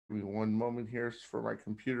Give me one moment here for my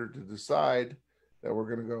computer to decide that we're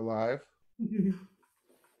going to go live. I'm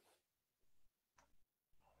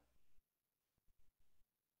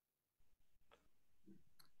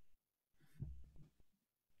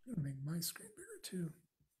gonna make my screen bigger too.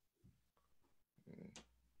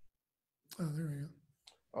 Oh, there we go.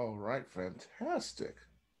 All right, fantastic.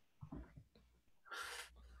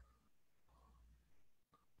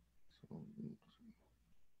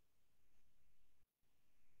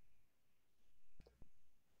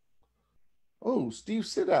 Oh, Steve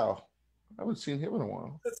Sidow. I haven't seen him in a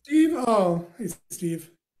while. Steve? Oh, hey,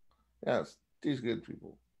 Steve. Yes, these good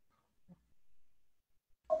people.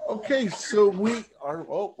 Okay, so we are.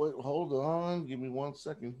 Oh, wait, hold on. Give me 1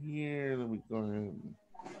 second here. Let me go ahead.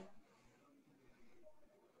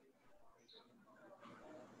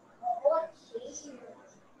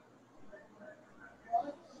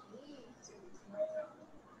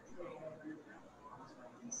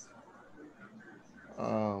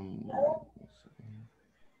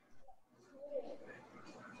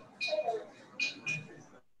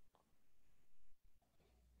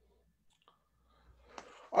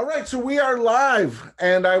 All right, so we are live,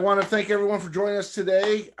 and I want to thank everyone for joining us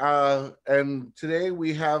today. And today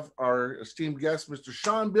we have our esteemed guest, Mr.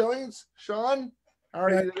 Sean Billings. Sean, how are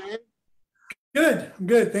you today? Good, I'm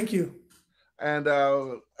good, thank you. And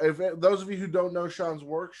if those of you who don't know Sean's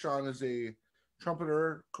work, Sean is a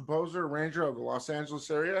trumpeter, composer, arranger of the Los Angeles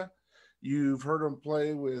area. You've heard him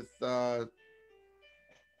play with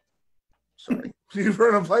you've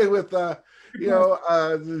heard him play with Selena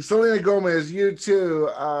Gomez,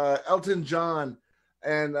 U2, Elton John,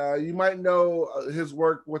 and you might know his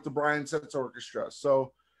work with the Brian Setzer Orchestra.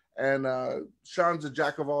 So, and Sean's a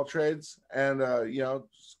jack of all trades, and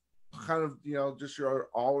just your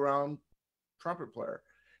all-around trumpet player,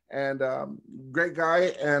 and great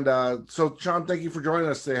guy. And so, Sean, thank you for joining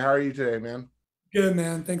us today. How are you today, man? Good,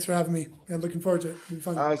 man. Thanks for having me. I'm looking forward to it. It'll be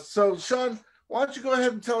fun. So, Sean, why don't you go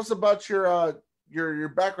ahead and tell us about your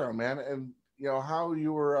background, man, and how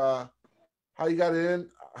you were, how you got in,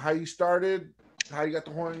 how you started, how you got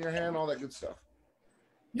the horn in your hand, all that good stuff.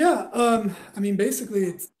 Yeah, I mean, basically,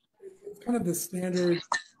 it's kind of the standard.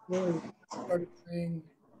 I started playing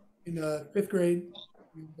in 5th grade.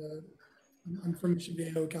 And, I'm from Mission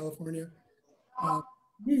Viejo, California.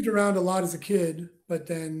 Moved around a lot as a kid, but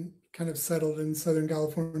then kind of settled in Southern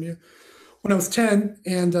California when I was 10.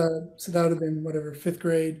 And so that would have been, whatever, 5th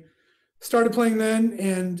grade. Started playing then,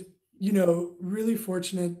 and, really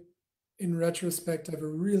fortunate in retrospect to have a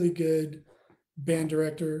really good band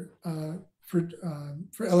director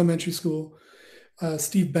for elementary school.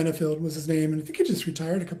 Steve Benefield was his name, and I think he just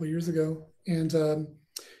retired a couple of years ago. And,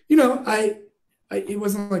 it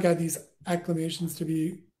wasn't like I had these acclamations to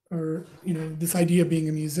be, or this idea of being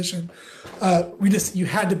a musician. You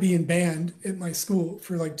had to be in band at my school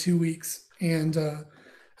for like 2 weeks, and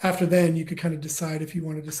after then you could kind of decide if you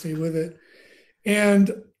wanted to stay with it.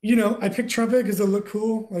 And I picked trumpet because it looked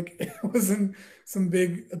cool. Like, it wasn't some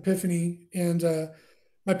big epiphany. And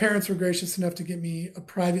my parents were gracious enough to get me a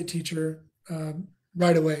private teacher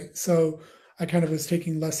right away. So I kind of was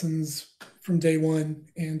taking lessons from day one,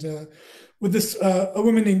 and with this a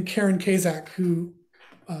woman named Karen Kazak, who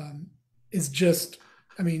is just,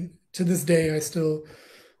 I mean, to this day, I still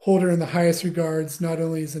hold her in the highest regards, not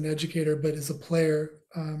only as an educator, but as a player.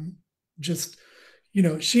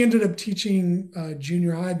 She ended up teaching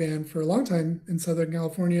junior high band for a long time in Southern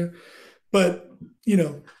California, but,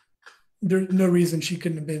 there's no reason she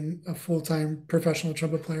couldn't have been a full-time professional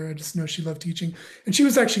trumpet player. I just know she loved teaching. And she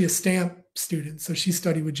was actually a Stamp student. So she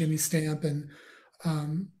studied with Jimmy Stamp, and,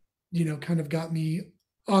 kind of got me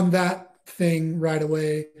on that thing right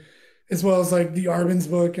away, as well as like the Arbenz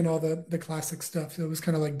book and all the classic stuff. So it was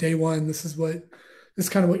kind of like day one, this is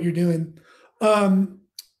kind of what you're doing.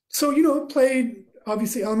 Played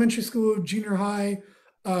obviously elementary school, junior high.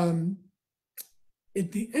 At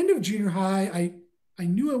the end of junior high, I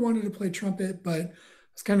knew I wanted to play trumpet, but I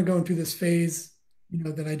was kind of going through this phase,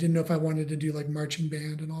 that I didn't know if I wanted to do like marching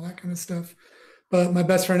band and all that kind of stuff. But my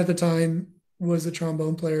best friend at the time was a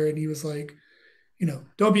trombone player, and he was like,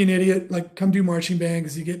 don't be an idiot, like come do marching band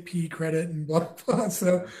because you get PE credit and blah, blah, blah.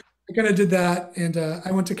 So I kind of did that. And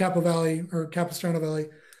I went to Capistrano Valley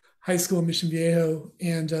High School in Mission Viejo.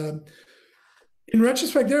 And in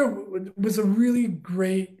retrospect, there was a really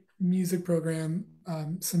great music program,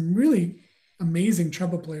 some really amazing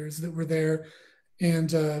trumpet players that were there,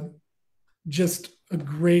 and just a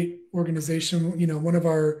great organization. One of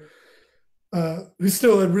our, who's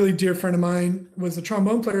still a really dear friend of mine, was a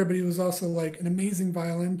trombone player, but he was also like an amazing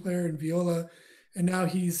violin player and viola. And now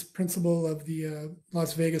he's principal of the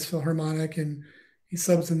Las Vegas Philharmonic, and He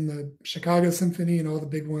subs in the Chicago Symphony and all the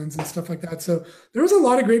big ones and stuff like that. So there was a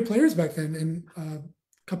lot of great players back then, and a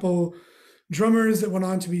couple drummers that went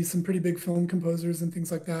on to be some pretty big film composers and things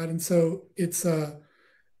like that. And so it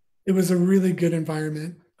was a really good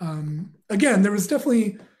environment. Again, there was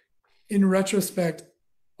definitely, in retrospect,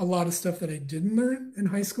 a lot of stuff that I didn't learn in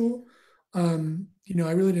high school. I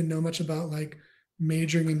really didn't know much about like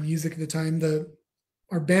majoring in music at the time.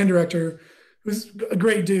 Our band director was a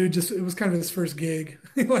great dude. Just it was kind of his first gig,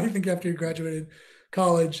 I think, after he graduated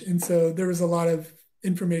college, and so there was a lot of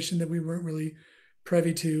information that we weren't really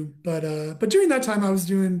privy to. But during that time, I was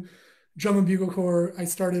doing drum and bugle corps. I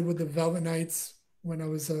started with the Velvet Knights when I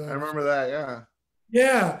was. I remember that. Yeah.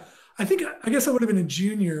 Yeah, I guess I would have been a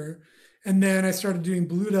junior, and then I started doing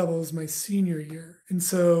Blue Devils my senior year, and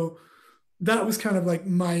so that was kind of like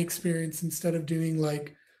my experience instead of doing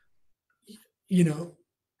like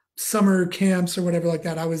summer camps or whatever like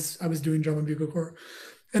that. I was doing drum and bugle corps,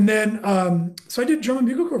 and then so I did drum and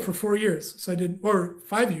bugle corps for 4 years. So I did, or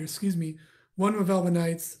 5 years, excuse me, one with Velvet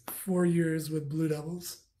Knights, 4 years with Blue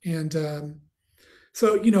Devils, and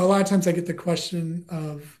so a lot of times I get the question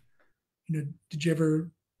of, did you ever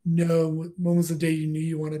know when was the day you knew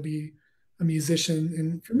you want to be a musician?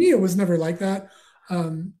 And for me, it was never like that.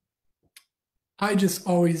 I just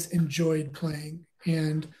always enjoyed playing,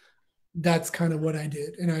 and that's kind of what I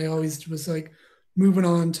did. And I always was like moving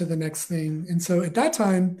on to the next thing. And so at that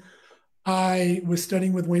time, I was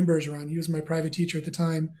studying with Wayne Bergeron. He was my private teacher at the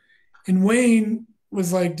time. And Wayne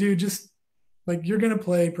was like, dude, just like, you're going to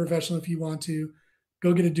play professional if you want to.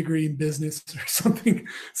 Go get a degree in business or something.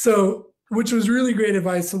 So, which was really great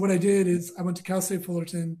advice. So what I did is I went to Cal State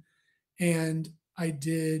Fullerton, and I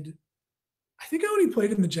think I only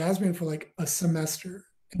played in the jazz band for like a semester.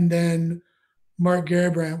 And then Mark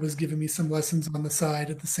Garibrandt was giving me some lessons on the side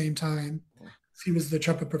at the same time. He was the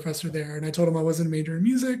trumpet professor there. And I told him I wasn't a major in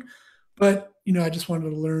music, but, I just wanted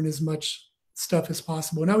to learn as much stuff as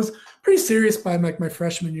possible. And I was pretty serious by like my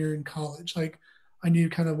freshman year in college. Like I knew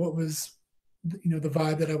kind of what was, the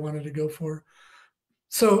vibe that I wanted to go for.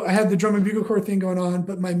 So I had the drum and bugle corps thing going on,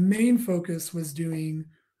 but my main focus was doing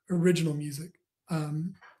original music.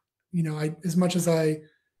 As much as I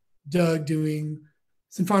dug doing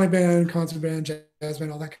symphonic band, concert band, jazz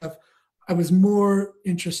band, all that stuff, I was more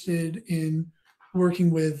interested in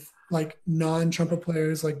working with like non-trumpet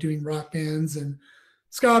players, like doing rock bands and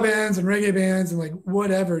ska bands and reggae bands and like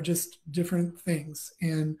whatever, just different things.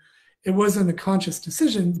 And it wasn't a conscious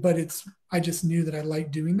decision, but I just knew that I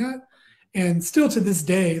liked doing that. And still to this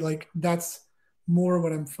day, like that's more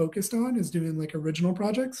what I'm focused on, is doing like original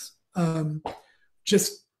projects.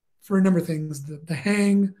 Just for a number of things, the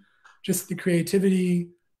hang, just the creativity,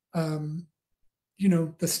 the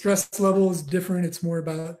stress level is different. It's more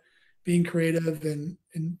about being creative and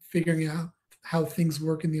figuring out how things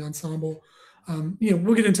work in the ensemble.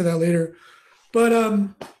 We'll get into that later. But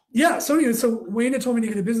so Wayne had told me to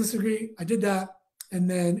get a business degree. I did that. And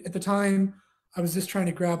then at the time, I was just trying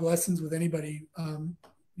to grab lessons with anybody.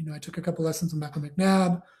 I took a couple lessons with Michael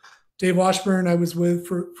McNabb, Dave Washburn I was with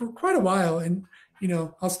for quite a while. And,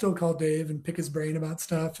 I'll still call Dave and pick his brain about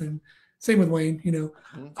stuff. And same with Wayne,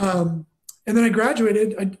 and then I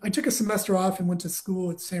graduated. I took a semester off and went to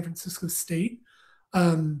school at San Francisco State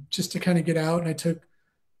just to kind of get out. And I took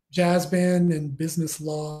jazz band and business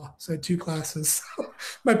law. So I had 2 classes.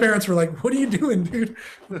 My parents were like, what are you doing, dude?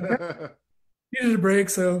 Needed a break.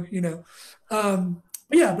 So,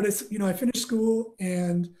 but it's, I finished school,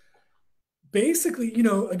 and basically,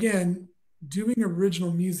 again, doing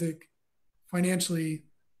original music financially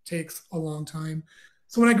takes a long time.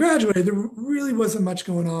 So when I graduated, there really wasn't much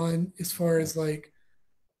going on as far as like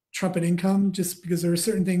trumpet income, just because there were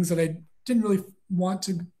certain things that I didn't really want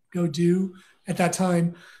to go do at that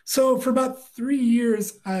time. So for about 3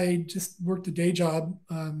 years, I just worked a day job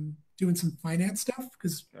doing some finance stuff,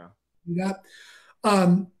 because do that.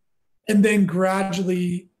 And then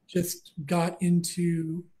gradually just got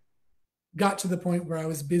to the point where I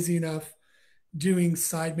was busy enough doing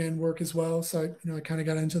sideman work as well. So I kind of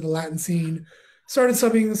got into the Latin scene, started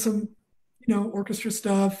subbing some, orchestra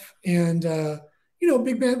stuff and,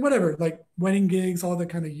 big band, whatever, like wedding gigs, all the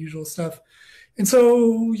kind of usual stuff. And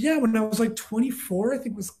so, when I was like 24, I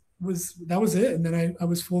think that was it. And then I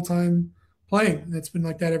was full-time playing, and it's been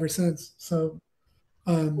like that ever since. So,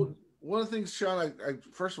 one of the things, Sean, I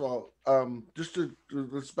first of all,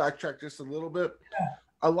 let's backtrack just a little bit. Yeah.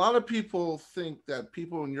 A lot of people think that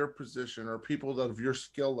people in your position or people of your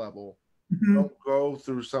skill level don't go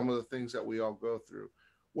through some of the things that we all go through.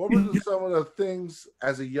 What were some of the things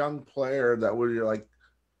as a young player that were like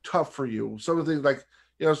tough for you? Some of the things like,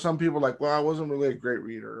 some people are like, well, I wasn't really a great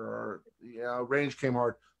reader, or range came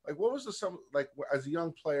hard. Like, what was the some like as a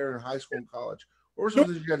young player in high school and college? What were some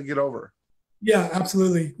things you got to get over? Yeah,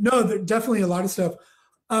 absolutely. No, definitely a lot of stuff.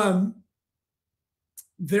 Um,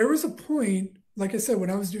 there was a point, like I said,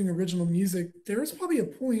 when I was doing original music, there was probably a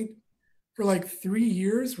point for like 3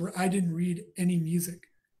 years where I didn't read any music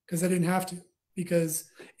because I didn't have to. Because,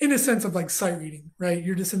 in a sense of like sight reading, right?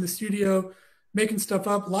 You're just in the studio making stuff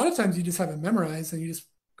up. A lot of times you just have it memorized and you just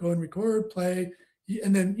go and record, play.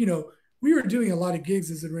 And then, we were doing a lot of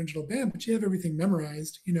gigs as an original band, but you have everything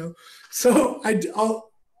memorized. So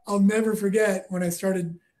I'll never forget when I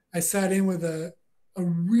sat in with a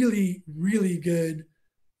really, really good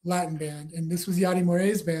Latin band. And this was Yadi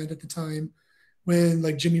Morey's band at the time when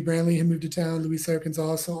like Jimmy Brantley had moved to town, Luis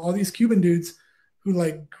Arkansas. So all these Cuban dudes who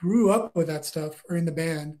like grew up with that stuff are in the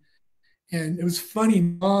band. And it was funny,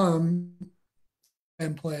 mom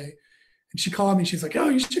and play. And she called me, she's like, oh,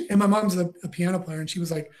 you should, and my mom's a piano player. And she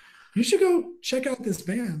was like, you should go check out this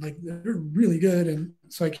band. Like they're really good. And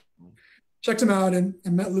so I checked them out and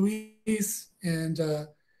met Luis and,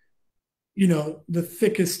 the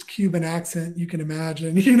thickest Cuban accent you can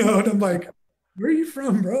imagine, and I'm like, where are you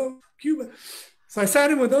from, bro? Cuba. So I sat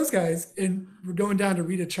in with those guys and we're going down to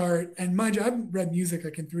read a chart. And mind you, I haven't read music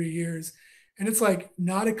like in 3 years. And it's like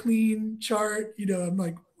not a clean chart. I'm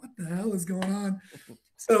like, what the hell is going on?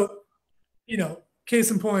 So,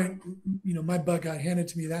 case in point, my butt got handed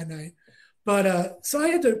to me that night. But so I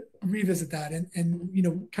had to revisit that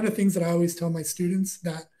and kind of things that I always tell my students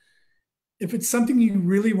that if it's something you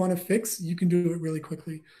really want to fix, you can do it really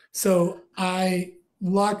quickly. So I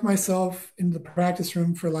locked myself in the practice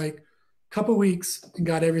room for like a couple weeks and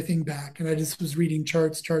got everything back. And I just was reading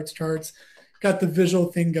charts, got the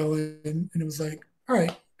visual thing going. And it was like, all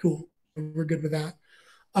right, cool. We're good with that.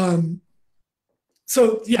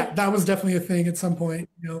 So yeah, that was definitely a thing at some point.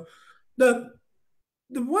 The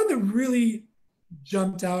the one that really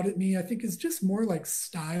jumped out at me, I think, is just more like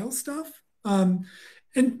style stuff. And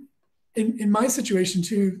in my situation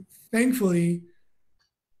too, thankfully,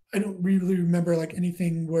 I don't really remember like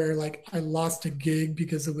anything where like I lost a gig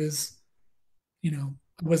because it was, I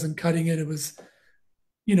wasn't cutting it. It was,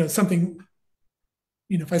 something,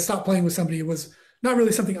 if I stopped playing with somebody, it was not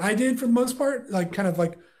really something I did for the most part, like kind of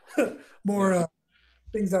like more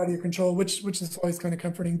things out of your control, which is always kind of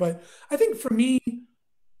comforting. But I think for me,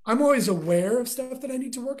 I'm always aware of stuff that I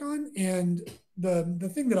need to work on. And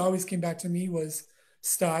the thing that always came back to me was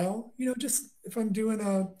style. Just if I'm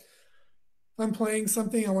playing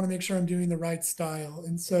something, I want to make sure I'm doing the right style.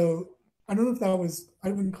 And so I don't know if I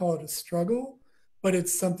wouldn't call it a struggle, but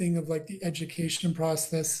it's something of like the education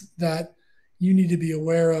process that you need to be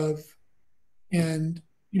aware of. And,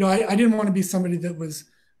 I didn't want to be somebody that was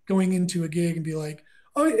going into a gig and be like,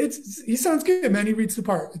 oh, he sounds good, man. He reads the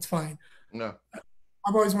part. It's fine. No.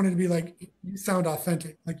 I've always wanted to be like, you sound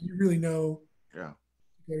authentic. Like you really know Yeah.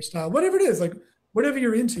 their style, whatever it is, like whatever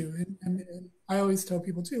you're into. And I always tell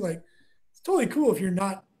people too, like, it's totally cool if you're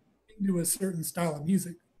not into a certain style of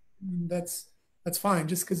music. I mean, that's fine.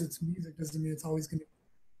 Just because it's music doesn't mean it's always going to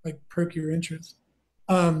like perk your interest.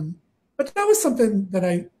 But that was something that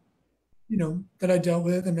I dealt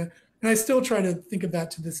with, and I still try to think of that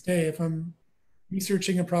to this day. If I'm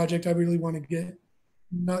researching a project, I really want to get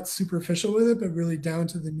not superficial with it, but really down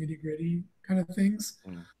to the nitty gritty kind of things.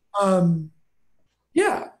 Mm.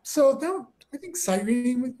 Yeah. So that, I think sight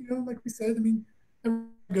reading, with like we said, I mean, everyone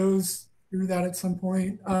goes through that at some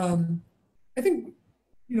point. I think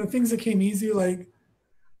things that came easy, like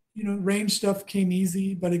range stuff came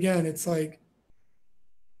easy, but again, it's like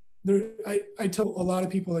I tell a lot of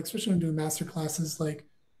people, like, especially when doing master classes, like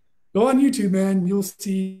go on YouTube, man, you'll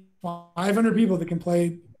see 500 people that can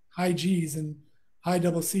play high G's and high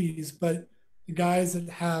double C's, but the guys that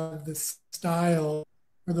have the style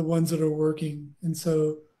are the ones that are working. And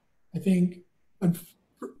so I think,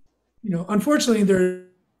 unfortunately, there's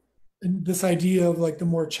this idea of like the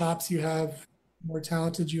more chops you have, the more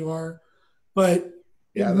talented you are. But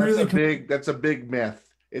yeah, that's a big myth.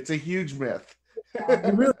 It's a huge myth.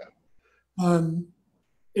 it really,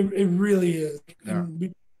 it really is. Yeah. And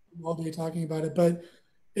we all day talking about it, but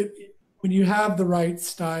when you have the right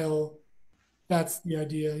style, that's the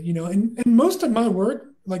idea, and most of my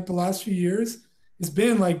work, like the last few years, has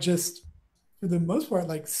been like just for the most part,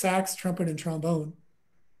 like sax, trumpet, and trombone,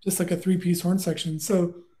 just like a 3-piece horn section.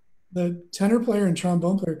 So the tenor player and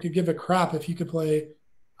trombone player could give a crap if you could play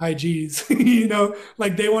high G's,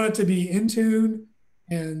 like they want it to be in tune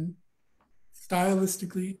and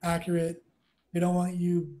stylistically accurate. They don't want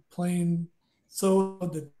you playing so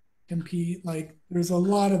that compete. Like there's a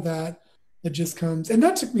lot of that just comes, and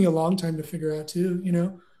that took me a long time to figure out too.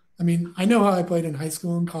 I mean, I know how I played in high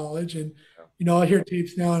school and college, and I hear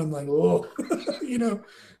tapes now and I'm like, oh, you know.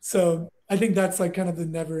 So I think that's like kind of the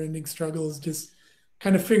never-ending struggle is just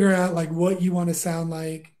kind of figuring out like what you want to sound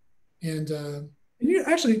like, and you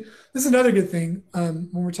actually, this is another good thing when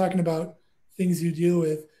we're talking about things you deal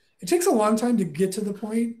with. It takes a long time to get to the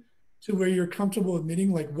point to where you're comfortable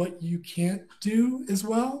admitting like what you can't do as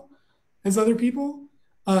well as other people,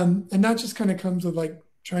 and that just kind of comes with like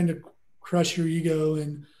trying to crush your ego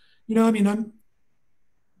and I mean, I'm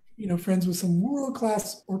friends with some world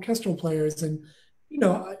class orchestral players, and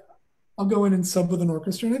I'll go in and sub with an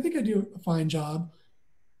orchestra, and I think I do a fine job.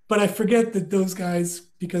 But I forget that those guys,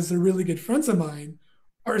 because they're really good friends of mine,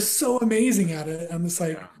 are so amazing at it. I'm just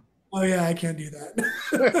like, Yeah. oh yeah, I can't do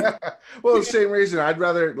that. Well, the same reason I'd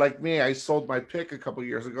rather, like me, I sold my pick a couple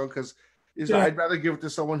years ago because is Yeah, I'd rather give it to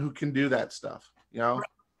someone who can do that stuff.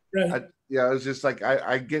 right. Yeah, it's just like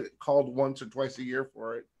I get called once or twice a year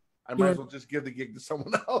for it. I might as Sure. well just give the gig to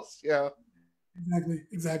someone else. Yeah. Exactly.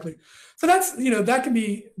 Exactly. So that's that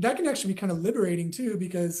can actually be kind of liberating too,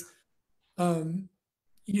 because um,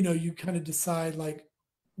 you kind of decide like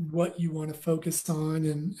what you want to focus on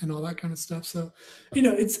and all that kind of stuff. So,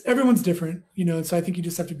 it's everyone's different, and so I think you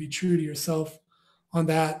just have to be true to yourself on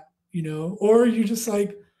that, or you just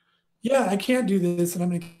like, yeah, I can't do this and I'm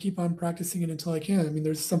going to keep on practicing it until I can. I mean,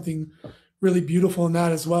 there's something really beautiful in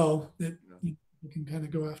that as well that you can kind of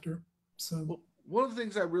go after. So, Well, one of the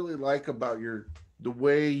things I really like about the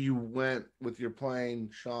way you went with your playing,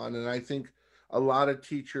 Sean, and I think a lot of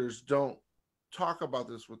teachers don't talk about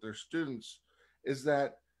this with their students, is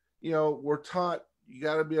that we're taught you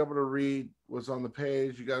got to be able to read what's on the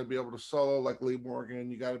page, you got to be able to solo like Lee Morgan,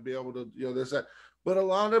 you got to be able to this that, but a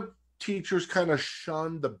lot of teachers kind of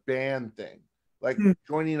shun the band thing, like mm,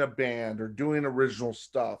 joining a band or doing original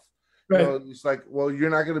stuff. right, It's like, well, you're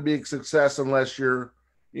not going to be a success unless you're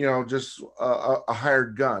just a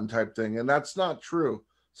hired gun type thing. And that's not true.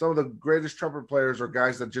 Some of the greatest trumpet players are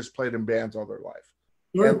guys that just played in bands all their life.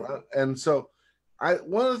 And sure. so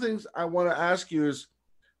one of the things I want to ask you is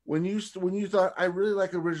when you thought I really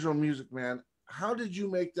like original music, man, how did you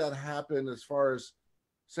make that happen as far as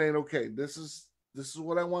saying, okay, this is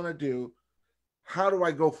what I want to do. How do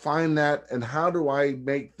I go find that? And how do I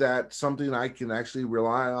make that something I can actually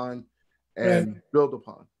rely on Right. and build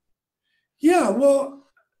upon? Yeah. Well,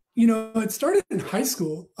 it started in high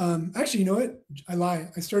school. Actually, you know what? I lie.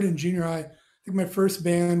 I started in junior high. I think my first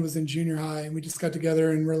band was in junior high, and we just got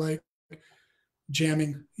together and we're like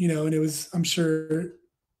jamming, and it was, I'm sure,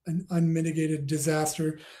 an unmitigated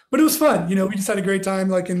disaster, but it was fun. We just had a great time,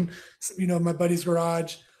 like in, my buddy's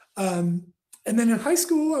garage. Um, and then in high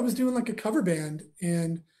school, I was doing like a cover band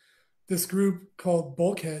and this group called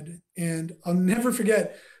Bulkhead, and I'll never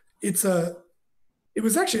forget. It's a it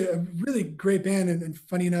was actually a really great band, and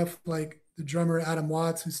funny enough, like the drummer Adam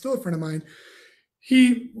Watts, who's still a friend of mine,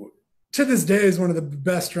 he to this day is one of the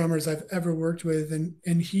best drummers I've ever worked with,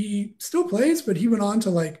 and he still plays, but he went on to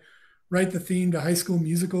like write the theme to High School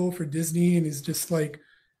Musical for Disney, and is just like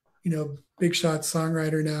big shot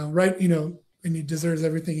songwriter now, right? And he deserves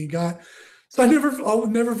everything he got. So I'll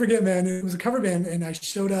never forget, man. It was a cover band, and I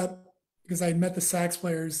showed up because I had met the sax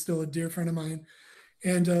player, who's still a dear friend of mine,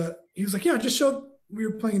 and he was like, "Yeah, just show up." We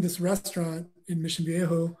were playing this restaurant in Mission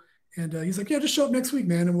Viejo, and he's like, "Yeah, just show up next week,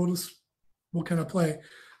 man, and we'll kind of play."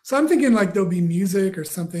 So I'm thinking like there'll be music or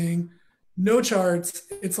something, no charts.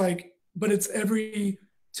 It's like, but it's every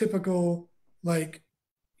typical like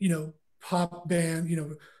pop band.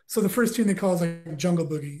 So the first tune they call is like Jungle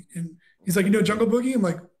Boogie, and he's like, Jungle Boogie. I'm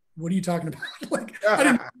like, what are you talking about? Like I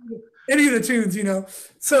didn't know any of the tunes.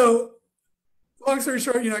 So long story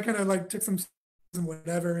short, I kind of like took some and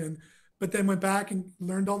whatever, and but then went back and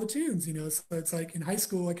learned all the tunes. So it's like in high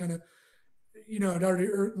school, I kind of, I'd already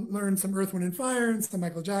learned some Earth, Wind, and Fire and some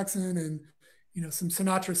Michael Jackson and some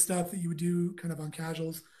Sinatra stuff that you would do kind of on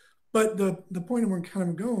casuals. But the point where I'm kind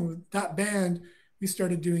of going with that band, we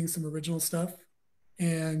started doing some original stuff,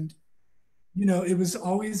 and it was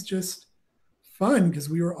always just fun because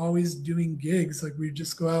we were always doing gigs. Like we'd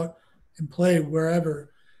just go out and play wherever.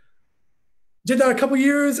 Did that a couple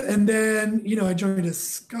years, and then I joined a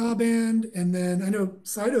ska band, and then I know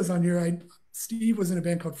Sido's on here. Steve was in a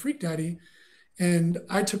band called Freak Daddy, and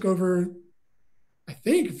I took over. I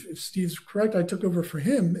think if Steve's correct, I took over for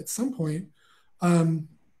him at some point, um,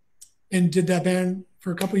 and did that band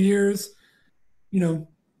for a couple years. You know,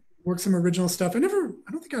 Worked some original stuff. I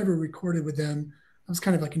don't think I ever recorded with them. I was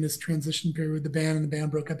kind of like in this transition period with the band, and the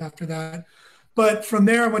band broke up after that. But from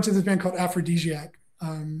there, I went to this band called Aphrodisiac,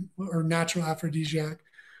 or Natural Aphrodisiac,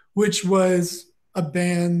 which was a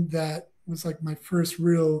band that was like my first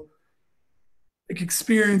real like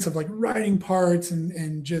experience of like writing parts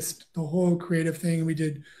and just the whole creative thing. We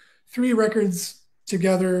did 3 records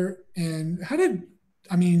together and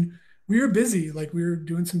I mean, we were busy, like we were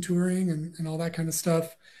doing some touring and all that kind of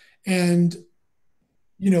stuff. And,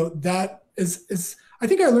 that is, I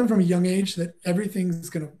think I learned from a young age that everything's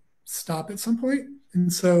going to stop at some point.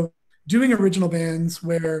 And so doing original bands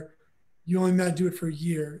where you only might do it for a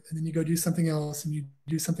year and then you go do something else and you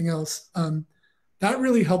do something else. That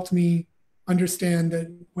really helped me understand that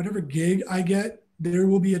whatever gig I get, there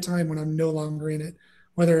will be a time when I'm no longer in it.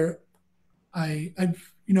 Whether I'm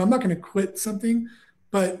not going to quit something,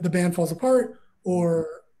 but the band falls apart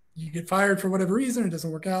or you get fired for whatever reason, it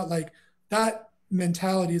doesn't work out. Like that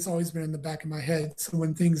mentality has always been in the back of my head. So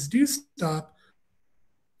when things do stop,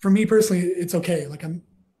 for me personally, it's okay. Like I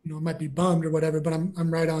might be bummed or whatever, but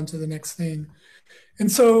I'm right on to the next thing.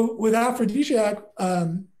 And so with Aphrodisiac,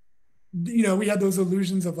 we had those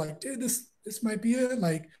illusions of like, dude, this might be it.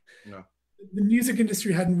 Like Yeah. the music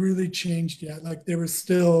industry hadn't really changed yet. Like there was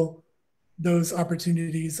still those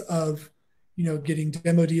opportunities of, getting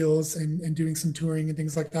demo deals and doing some touring and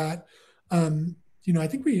things like that. I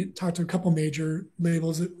think we talked to a couple major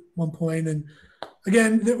labels at one point, and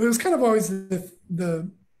again, it was kind of always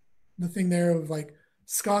the thing there of like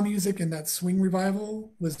ska music and that swing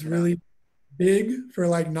revival was really big for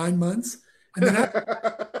like 9 months, and then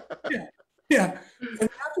yeah, yeah, and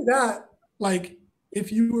after that, like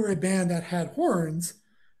if you were a band that had horns,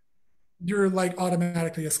 you're like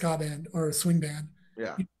automatically a ska band or a swing band.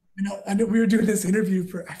 Yeah. I know we were doing this interview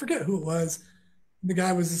for I forget who it was. The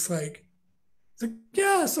guy was just like, it's like,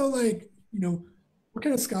 yeah, so like, what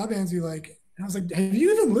kind of ska bands do you like? And I was like, have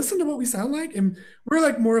you even listened to what we sound like? And we're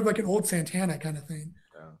like more of like an old Santana kind of thing.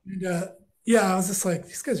 Yeah. And yeah, I was just like,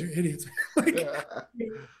 these guys are idiots. Like,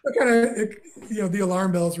 kind of, the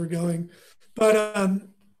alarm bells were going. But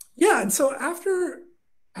yeah, and so after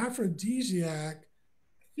Aphrodisiac,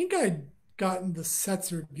 I think I'd gotten the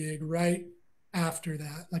Setzer gig right after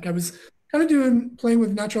that. Like I was kind of playing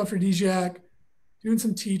with Natural Aphrodisiac, doing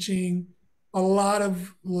some teaching, a lot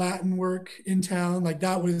of Latin work in town. Like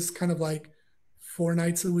that was kind of like 4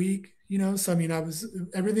 nights a week, So I mean,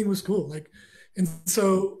 everything was cool. Like, and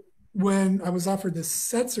so when I was offered this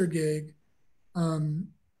Setzer gig,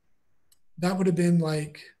 that would have been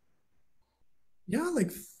like, yeah,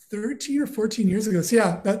 like 13 or 14 years ago. So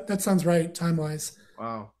yeah, that sounds right time wise.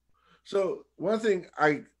 Wow. So one thing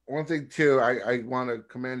too, I want to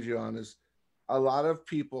commend you on is a lot of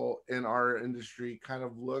people in our industry kind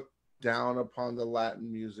of look down upon the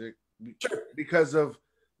Latin music because of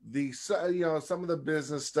some of the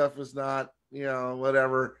business stuff is not,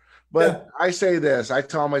 whatever. But yeah. I say this, I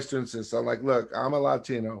tell my students this, I'm like, look, I'm a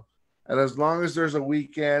Latino, and as long as there's a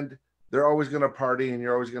weekend, they're always going to party and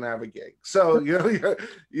you're always going to have a gig. So,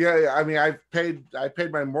 yeah, I mean, I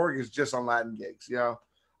paid my mortgage just on Latin gigs,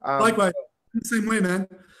 Likewise, same way, man.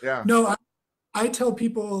 Yeah. No, I tell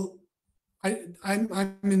people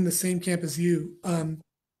I'm in the same camp as you.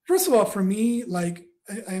 First of all, for me, like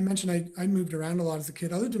I mentioned, I moved around a lot as a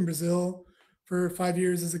kid. I lived in Brazil for 5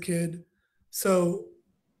 years as a kid. So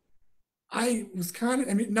I was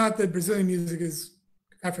not that Brazilian music is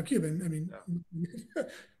Afro-Cuban. I mean,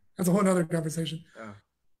 that's a whole other conversation.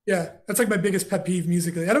 Yeah, that's like my biggest pet peeve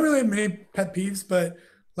musically. I don't really have many pet peeves, but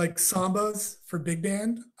like sambas for big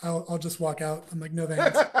band, I'll just walk out. I'm like, no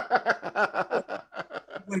thanks.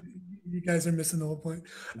 Like, you guys are missing the whole point.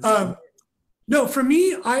 No, for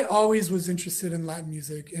me, I always was interested in Latin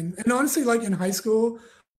music, and honestly, like in high school,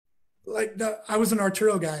 like I was an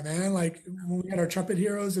Arturo guy, man. Like when we had our trumpet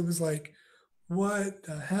heroes, it was like, what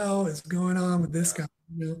the hell is going on with this guy?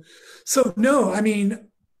 So no, I mean,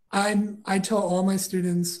 I tell all my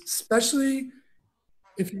students, especially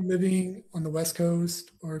if you're living on the West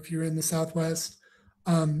Coast or if you're in the Southwest,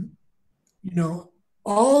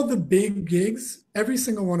 all the big gigs, every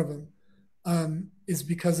single one of them is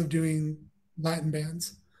because of doing Latin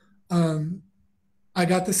bands. I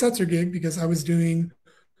got the Setzer gig because I was doing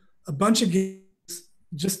a bunch of gigs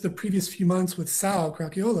just the previous few months with Sal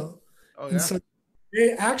Cracchiolo. Oh, yeah. And so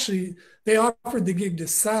they offered the gig to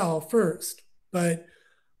Sal first, but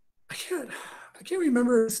I can't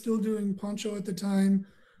remember still doing Poncho at the time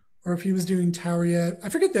or if he was doing Tower yet. I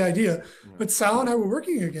forget the idea, but Sal and I were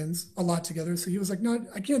working against a lot together. So he was like, no,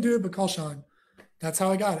 I can't do it, but call Sean. That's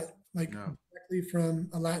how I got it. Like directly from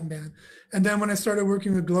a Latin band. And then when I started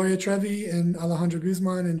working with Gloria Trevi and Alejandro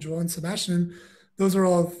Guzman and Joan Sebastian, those are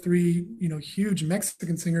all 3, huge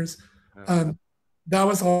Mexican singers. That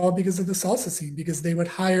was all because of the salsa scene, because they would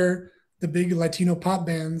hire the big Latino pop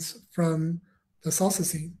bands from the salsa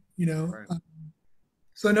scene, Right.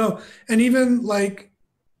 So no, and even like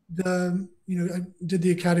the I did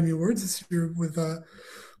the Academy Awards this year with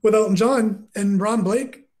Elton John, and Ron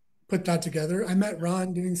Blake put that together. I met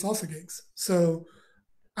Ron doing salsa gigs. So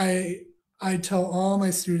I I tell all my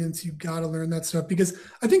students, you got to learn that stuff, because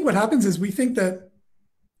I think what happens is we think that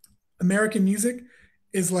American music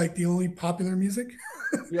is like the only popular music.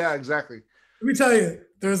 Yeah, exactly. Let me tell you,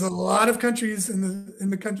 there's a lot of countries in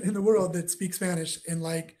the world that speak Spanish, and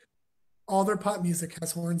like all their pop music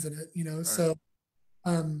has horns in it. All right. So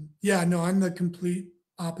yeah, no, I'm the complete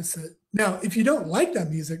opposite. Now, if you don't like that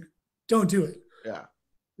music, don't do it. Yeah.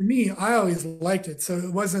 For me, I always liked it. So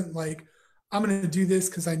it wasn't like I'm going to do this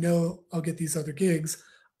because I know I'll get these other gigs.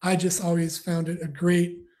 I just always found it a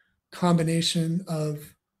great combination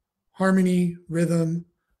of harmony, rhythm.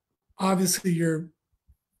 Obviously, you're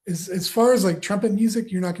as far as like trumpet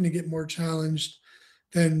music, you're not going to get more challenged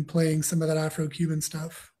than playing some of that Afro-Cuban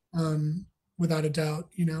stuff, without a doubt.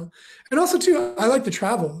 And also too, I like to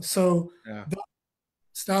travel. So Yeah. that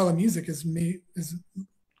style of music is you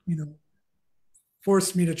know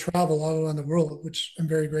forced me to travel all around the world, which I'm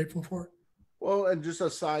very grateful for. Well, and just a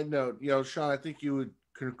side note, Sean, I think you would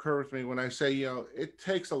concur with me when I say, it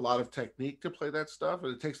takes a lot of technique to play that stuff,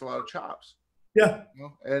 and it takes a lot of chops. Yeah.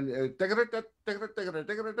 And that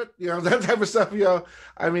type of stuff.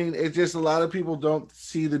 I mean, it's just a lot of people don't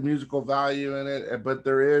see the musical value in it, but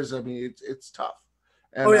there is. I mean, it's tough,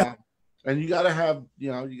 and Oh yeah. And you got to have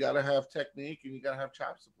technique, and you got to have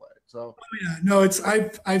chops to play it. So Oh, yeah. No,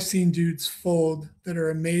 I've seen dudes fold that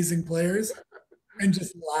are amazing players and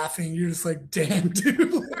just laughing. You're just like, damn,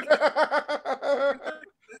 dude.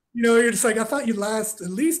 You're just like, I thought you'd last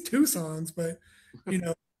at least two songs, but you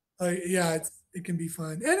know, like, yeah, it can be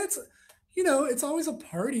fun, and it's always a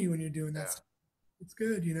party when you're doing that yeah. stuff. It's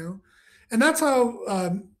good. And that's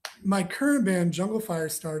how my current band Jungle Fire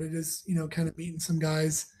started. Is kind of meeting some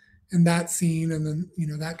guys in that scene, and then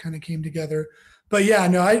that kind of came together. But yeah,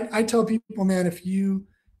 no, I tell people, man, if you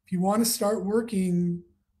want to start working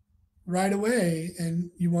right away and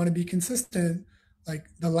you want to be consistent, like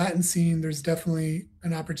the Latin scene, there's definitely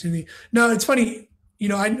an opportunity. No, it's funny,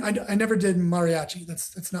 I never did mariachi.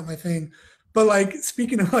 That's not my thing. But like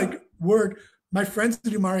speaking of like work, my friends who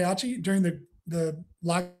do mariachi during the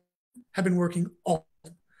lock have been working all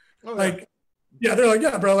Oh, like yeah, they're like,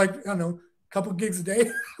 yeah, bro, like I don't know, a couple gigs a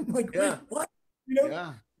day. I'm like, wait, yeah. what?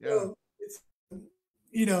 Yeah. Yeah. So it's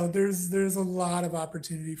there's a lot of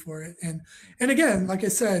opportunity for it. And again, like I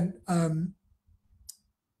said, I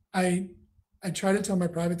try to tell my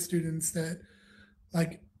private students that,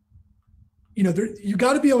 like, you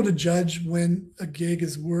got to be able to judge when a gig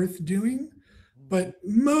is worth doing. But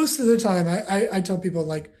most of the time, I tell people,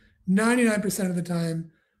 like, 99% of the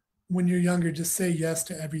time when you're younger, just say yes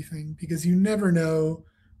to everything, because you never know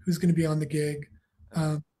who's going to be on the gig.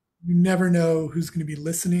 You never know who's going to be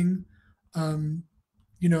listening. I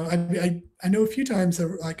know a few times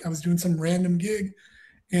that, like, I was doing some random gig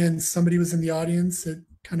and somebody was in the audience that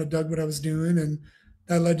kind of dug what I was doing, and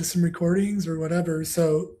that led to some recordings or whatever.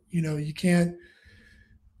 So you can't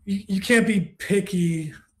be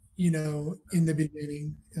picky, in the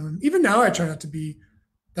beginning. Even now, I try not to be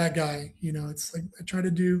that guy. It's like I try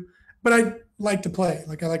to do, but I like to play.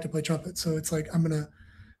 Like I like to play trumpet, so it's like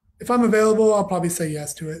if I'm available, I'll probably say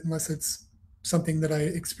yes to it, unless it's something that I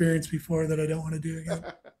experienced before that I don't want to do again.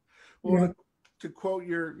 Well, to quote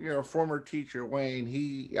your former teacher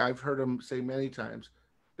Wayne, I've heard him say many times,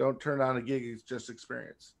 "Don't turn down a gig; it's just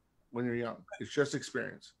experience. When you're young, it's just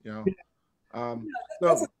experience." So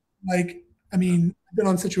like, I mean, I've been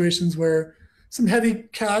on situations where some heavy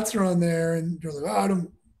cats are on there, and they're like, "Oh, I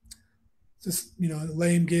don't just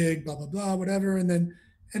lame gig, blah blah blah, whatever," and then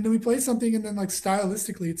we play something, and then like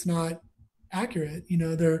stylistically, it's not accurate.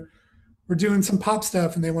 We're doing some pop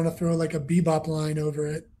stuff, and they want to throw like a bebop line over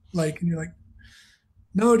it, like, and you're like,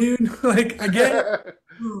 no, dude, like I get it.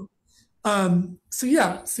 So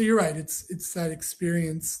yeah, so you're right. It's that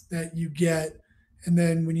experience that you get, and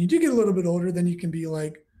then when you do get a little bit older, then you can be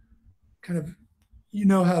like, kind of,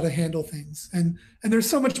 how to handle things, and there's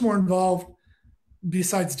so much more involved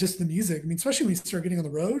besides just the music. I mean, especially when you start getting on the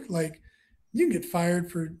road, like you can get fired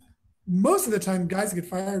for most of the time. Guys get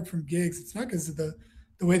fired from gigs. It's not because of the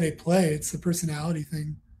way they play; it's the personality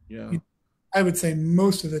thing. yeah. I would say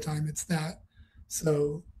most of the time it's that.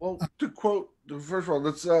 So, Well, to quote, first of all,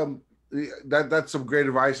 that's some great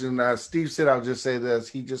advice. And Steve said, "I'll just say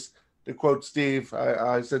this." To quote Steve,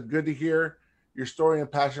 I said, "Good to hear your story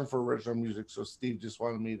and passion for original music." So Steve just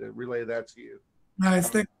wanted me to relay that to you. nice.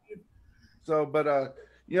 Thank you. So, but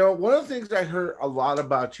one of the things I heard a lot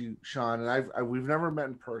about you, Sean, and we've never met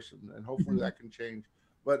in person, and hopefully that can change.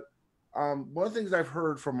 But one of the things I've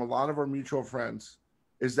heard from a lot of our mutual friends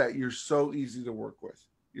is that you're so easy to work with.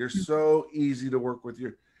 You're so easy to work with.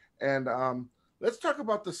 And let's talk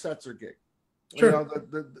about the Setzer gig. Sure.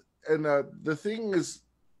 The thing is,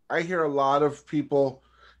 I hear a lot of people,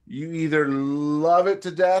 you either love it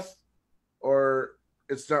to death or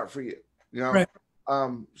it's not for you, Right.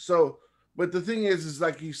 But the thing is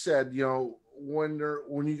like you said,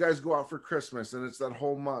 when you guys go out for Christmas and it's that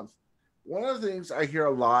whole month, one of the things I hear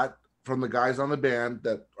a lot from the guys on the band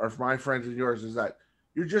that are my friends and yours is that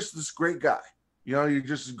you're just this great guy. You're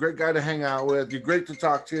just a great guy to hang out with. You're great to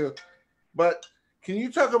talk to. But can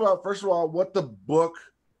you talk about, first of all, what the book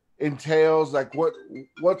entails? Like what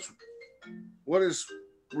is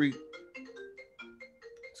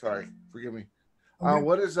sorry, forgive me.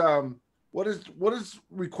 What is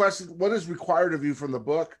required of you from the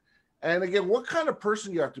book? And again, what kind of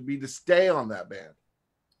person you have to be to stay on that band?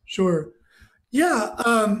 Sure.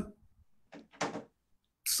 Yeah.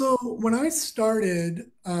 So when I started,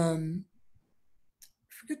 I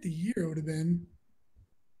forget the year it would have been,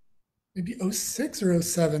 maybe 06 or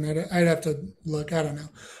 07. I'd have to look. I don't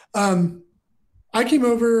know. I came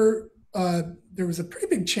over, there was a pretty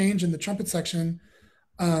big change in the trumpet section.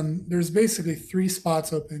 There's basically 3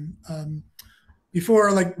 spots open.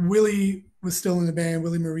 Before, like, Willie was still in the band,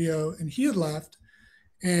 Willie Murillo, and he had left.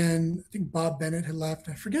 And I think Bob Bennett had left.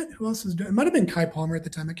 I forget who else was doing it. It might have been Kai Palmer at the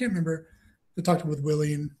time. I can't remember. I talked with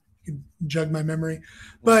Willie and he could jug my memory.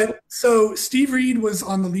 But so Steve Reed was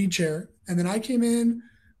on the lead chair. And then I came in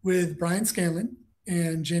with Brian Scanlon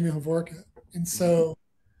and Jamie Hovorka. And so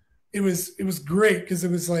it was great because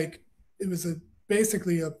it was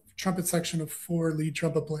basically a trumpet section of 4 lead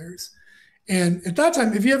trumpet players. And at that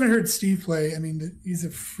time, if you haven't heard Steve play, I mean, he's a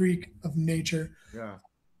freak of nature. Yeah.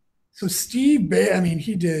 So Steve, I mean,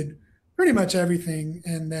 he did pretty much everything.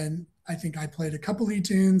 And then I think I played a couple lead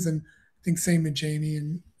tunes, and I think same with Jamie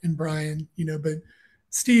and Brian, but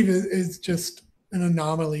Steve is just an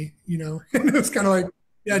anomaly, and it's kind of like,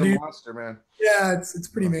 yeah, he's dude. A monster, man. Yeah, it's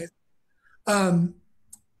pretty amazing.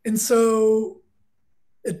 And so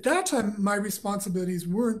at that time, my responsibilities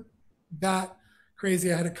weren't that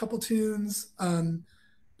crazy. I had a couple tunes.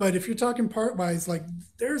 But if you're talking part wise, like,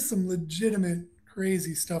 there's some legitimate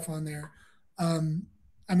crazy stuff on there.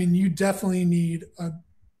 I mean, you definitely need a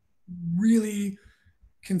really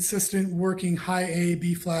consistent working high A,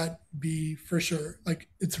 B flat, B for sure. Like,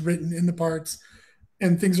 it's written in the parts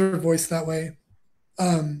and things are voiced that way.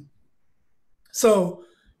 So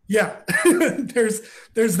yeah, there's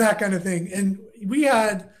that kind of thing. And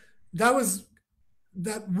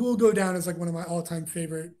that will go down as like one of my all-time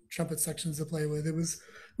favorite trumpet sections to play with.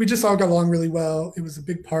 We just all got along really well. It was a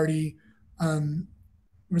big party. There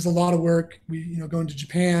was a lot of work. We, going to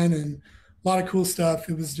Japan and a lot of cool stuff.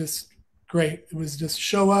 It was just great. It was just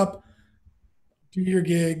show up, do your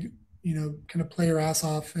gig, kind of play your ass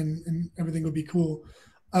off, and everything would be cool.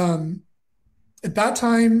 At that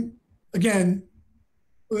time, again,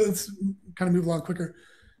 let's kind of move along quicker.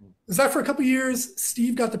 Was that for a couple of years?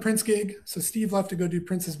 Steve got the Prince gig. So Steve left to go do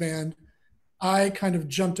Prince's band. I kind of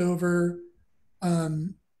jumped over.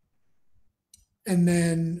 And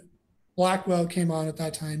then Blackwell came on at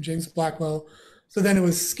that time, James Blackwell. So then it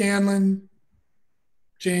was Scanlon,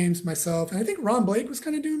 James, myself, and I think Ron Blake was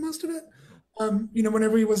kind of doing most of it,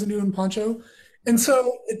 whenever he wasn't doing Poncho. And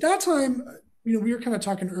so at that time, we were kind of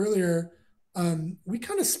talking earlier, we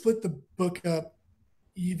kind of split the book up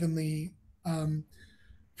evenly,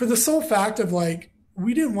 for the sole fact of, like,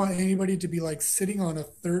 we didn't want anybody to be like sitting on a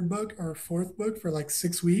 3rd book or a 4th book for like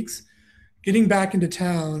 6 weeks, getting back into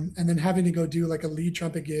town and then having to go do like a lead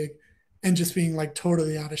trumpet gig and just being like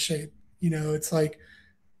totally out of shape. It's like,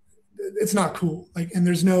 it's not cool. Like, and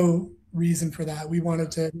there's no reason for that. We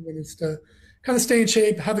wanted everyone to kind of stay in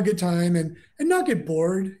shape, have a good time, and not get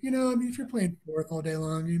bored. I mean, if you're playing 4th all day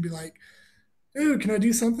long, you'd be like, dude, can I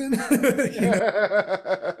do something?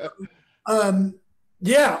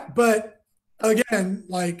 Yeah, but again,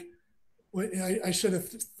 like, I should have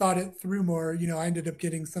thought it through more. I ended up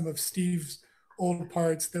getting some of Steve's old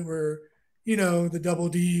parts that were, the double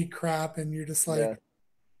D crap, and you're just like, Yeah.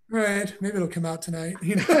 all right, maybe it'll come out tonight,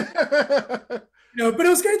 But it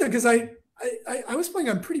was great though, because I was playing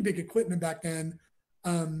on pretty big equipment back then,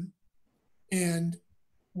 and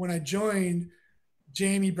when I joined,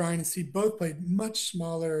 Jamie, Brian, and Steve both played much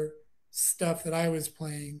smaller stuff that I was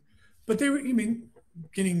playing, but they were,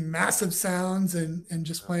 getting massive sounds and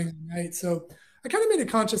just playing all night. So I kind of made a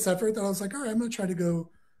conscious effort that I was like, all right, I'm going to try to go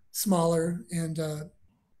smaller and, to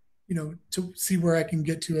see where I can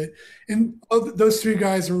get to it. And those 3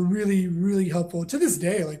 guys were really, really helpful to this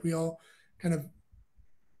day. Like, we all kind of,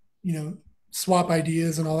 swap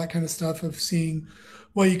ideas and all that kind of stuff of seeing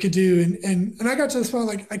what you could do. And I got to the spot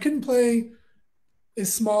like I couldn't play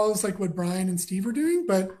as small as like what Brian and Steve were doing,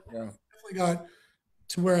 but Yeah. definitely got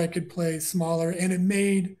to where I could play smaller, and it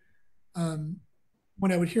made um,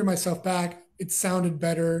 when I would hear myself back, it sounded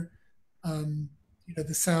better. Um,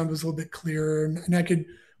 the sound was a little bit clearer, and I could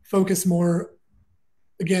focus more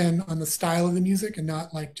again on the style of the music and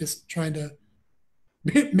not like just trying to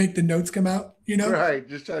make the notes come out. Right.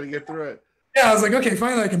 Just trying to get through it. Yeah, I was like, okay,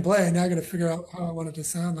 finally I can play. Now I got to figure out how I want it to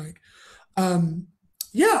sound like. Um,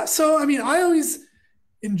 yeah, so I mean, I always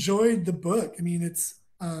enjoyed the book. I mean, it's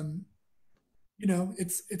a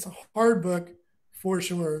hard book for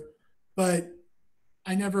sure, but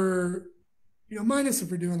I never, minus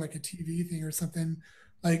if we're doing like a TV thing or something,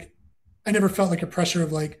 like I never felt like a pressure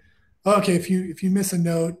of like, oh, okay, if you miss a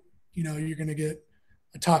note, you're gonna get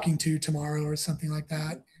a talking to tomorrow or something like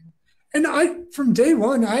that. And from day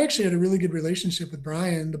one, I actually had a really good relationship with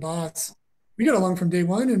Brian, the boss. We got along from day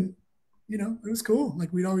one, and it was cool.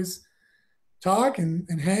 Like we'd always talk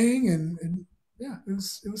and hang, and yeah, it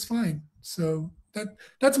was fine. So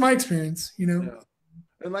that's my experience. Yeah.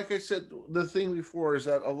 And like I said, the thing before is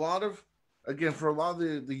that a lot of, again, for a lot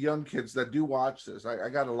of the young kids that do watch this, I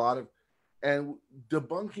got a lot of, and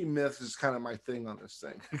debunking myths is kind of my thing on this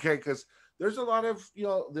thing, okay? Because there's a lot of,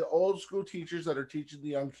 the old school teachers that are teaching the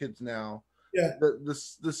young kids now. Yeah.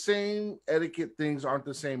 The same etiquette things aren't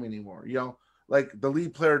the same anymore. Like the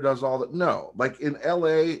lead player does all that. No, like in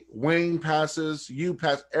LA, Wayne passes, you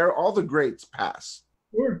pass, all the greats pass.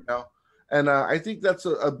 Sure. And I think that's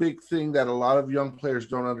a big thing that a lot of young players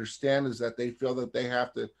don't understand, is that they feel that they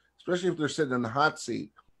have to, especially if they're sitting in the hot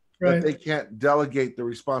seat, Right. that they can't delegate the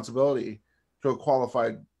responsibility to a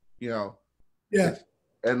qualified, Yeah.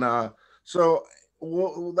 And so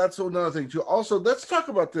that's another thing too. Also, let's talk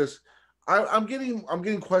about this. I'm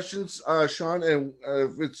getting questions, Sean, and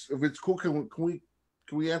if it's cool, can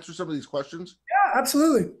we answer some of these questions? Yeah,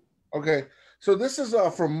 absolutely. Okay, so this is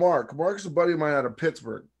from Mark. Mark's a buddy of mine out of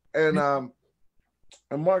Pittsburgh, and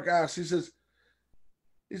Mark asks, he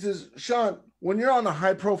says, Sean, when you're on a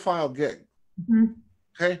high profile gig,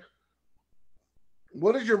 okay,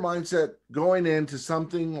 what is your mindset going into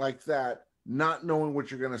something like that, not knowing what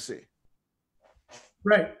you're going to see?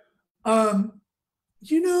 Right.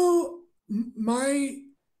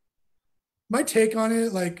 My take on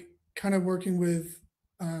it, like kind of working with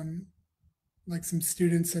like some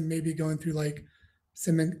students and maybe going through like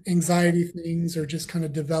some anxiety things or just kind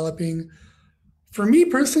of developing. For me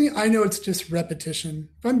personally, I know it's just repetition.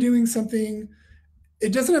 If I'm doing something,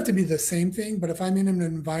 it doesn't have to be the same thing, but if I'm in an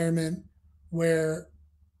environment where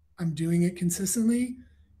I'm doing it consistently,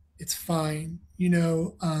 it's fine. You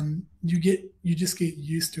just get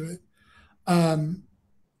used to it. Um,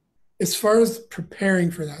 as far as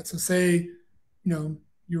preparing for that, so say,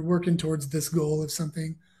 you're working towards this goal of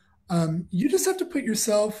something, you just have to put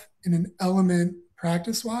yourself in an element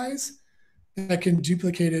practice wise that can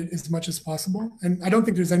duplicate it as much as possible. And I don't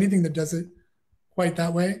think there's anything that does it quite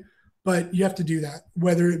that way, but you have to do that,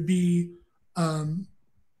 whether it be,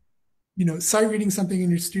 sight reading something in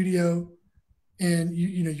your studio and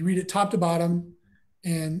you read it top to bottom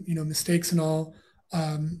and, mistakes and all,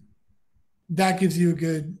 that gives you a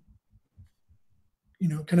good,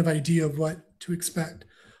 kind of idea of what to expect.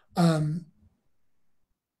 I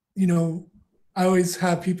always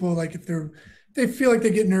have people like, if they feel like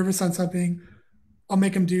they get nervous on something, I'll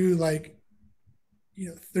make them do like,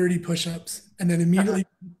 30 push-ups and then immediately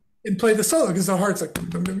and play the solo because the heart's like,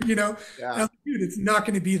 Yeah. And like, dude, it's not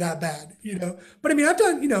going to be that bad, But I mean, I've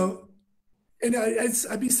done, and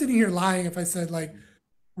I'd be sitting here lying if I said like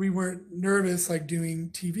we weren't nervous like doing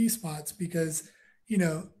TV spots because,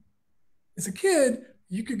 as a kid,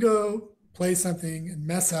 you could go play something and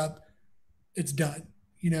mess up, it's done,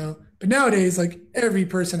 But nowadays, like every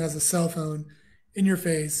person has a cell phone in your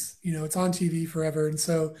face, it's on TV forever. And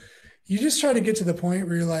so you just try to get to the point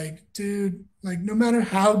where you're like, dude, like no matter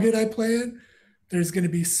how good I play it, there's going to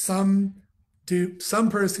be some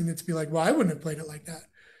person that's be like, well, I wouldn't have played it like that.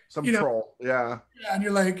 Some troll. Yeah. Yeah. And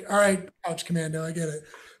you're like, all right, couch commando, I get it.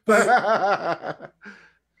 But,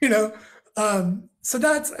 so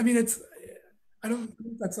that's, I mean, I don't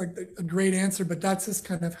think that's like a great answer, but that's just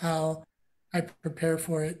kind of how I prepare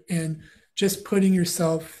for it. And just putting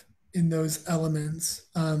yourself in those elements.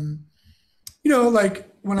 Like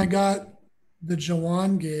when I got the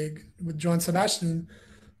Jawan gig with John Sebastian,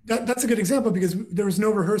 that's a good example because there was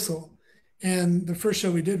no rehearsal. And the first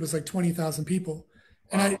show we did was like 20,000 people.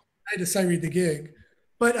 And I had to sight read the gig.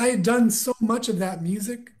 But I had done so much of that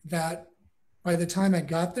music that by the time I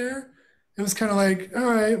got there, it was kind of like,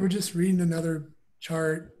 all right, we're just reading another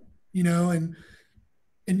chart, and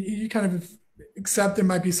you kind of except there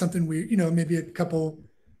might be something weird, maybe a couple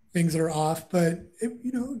things that are off, but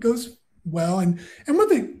it goes well. And one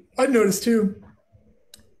thing I've noticed too,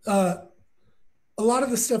 uh, a lot of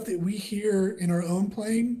the stuff that we hear in our own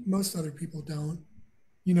playing, most other people don't.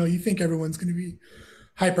 You think everyone's going to be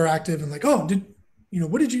hyperactive and like, oh,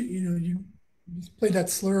 what did you just played that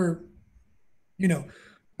slur, you know,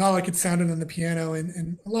 not like it sounded on the piano.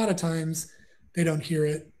 And a lot of times they don't hear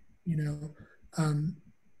it, you know. Um,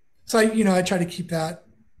 so I try to keep that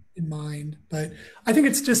in mind, but I think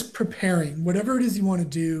it's just preparing whatever it is you want to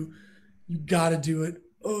do. You got to do it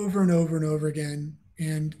over and over and over again.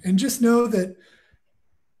 And just know that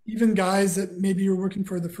even guys that maybe you're working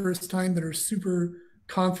for the first time that are super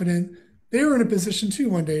confident, they were in a position too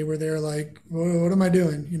one day where they're like, well, what am I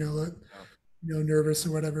doing? Nervous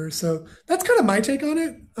or whatever. So that's kind of my take on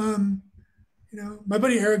it. My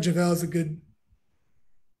buddy Eric Javel is a good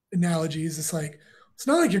analogy. He's just like, it's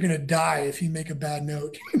not like you're going to die if you make a bad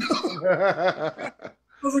note. I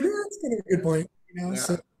was like, that's kind of a good point. Yeah.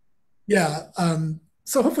 So yeah.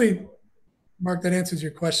 So hopefully, Mark, that answers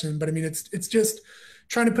your question. But I mean, it's just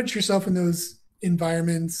trying to put yourself in those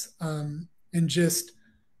environments, and just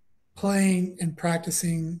playing and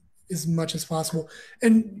practicing as much as possible.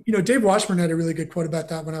 And Dave Washburn had a really good quote about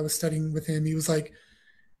that when I was studying with him. He was like,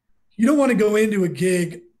 you don't want to go into a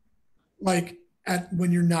gig like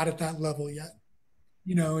when you're not at that level yet.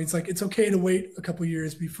 It's like, it's okay to wait a couple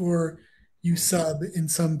years before you sub in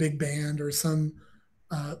some big band or some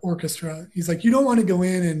orchestra. He's like, you don't want to go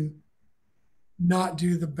in and not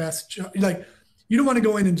do the best job. Like, you don't want to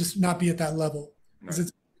go in and just not be at that level, because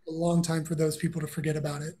it's a long time for those people to forget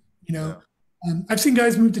about it. Yeah. I've seen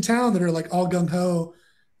guys move to town that are like all gung ho,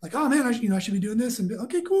 like, oh man, I should be doing this, and be,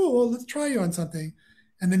 okay, cool. Well, let's try you on something.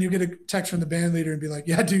 And then you get a text from the band leader and be like,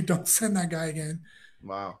 yeah, dude, don't send that guy again.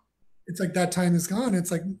 Wow. It's like that time is gone.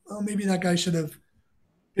 It's like, oh, maybe that guy should have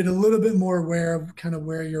been a little bit more aware of kind of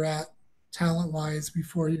where you're at talent wise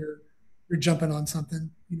before you're jumping on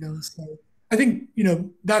something, So I think,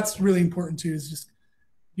 that's really important too, is just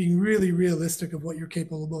being really realistic of what you're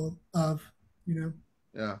capable of,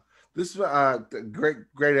 Yeah. This is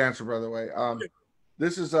great answer, by the way.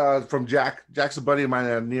 This is from Jack. Jack's a buddy of mine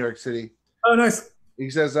in New York City. Oh, nice. He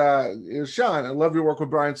says, Sean, I love your work with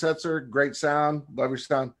Brian Setzer. Great sound. Love your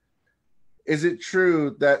sound. Is it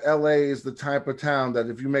true that LA is the type of town that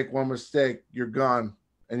if you make one mistake, you're gone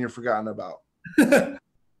and you're forgotten about? And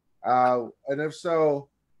if so,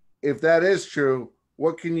 if that is true,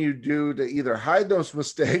 what can you do to either hide those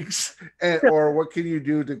mistakes or what can you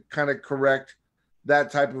do to kind of correct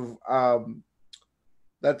that type of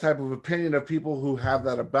opinion of people who have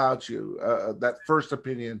that about you, that first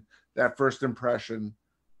opinion, that first impression?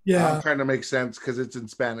 Yeah. I'm trying to make sense because it's in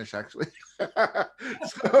Spanish, actually.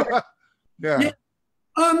 So, yeah.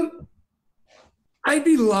 I'd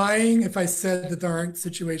be lying if I said that there aren't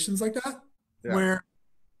situations like that where,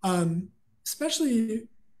 especially,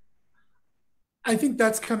 I think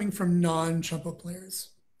that's coming from non-trumpet players.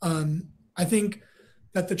 I think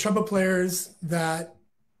that the trumpet players that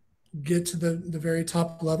get to the very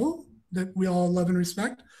top level that we all love and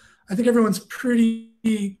respect, I think everyone's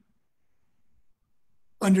pretty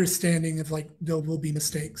understanding of like there will be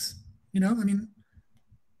mistakes. I mean,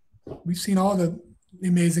 we've seen all the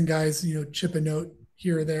amazing guys, chip a note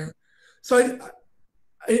here or there. So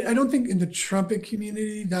I don't think in the trumpet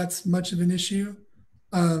community that's much of an issue,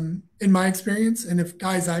 in my experience. And if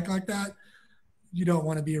guys act like that, you don't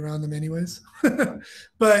want to be around them anyways.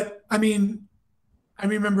 But I mean, I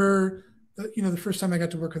remember the first time I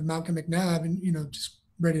got to work with Malcolm McNabb, and just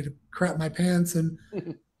ready to crap my pants, and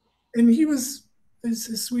he was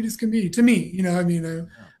as sweet as can be to me.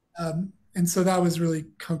 And so that was really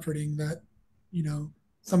comforting that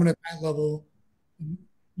someone at that level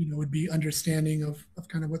would be understanding of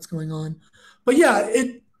kind of what's going on. But yeah,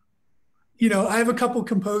 I have a couple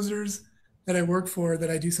composers that I work for that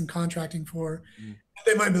I do some contracting for.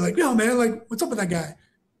 They might be like, no man, like what's up with that guy?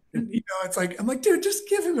 And, it's like, I'm like, dude, just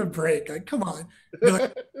give him a break. Like, come on.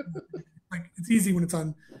 Like it's easy when it's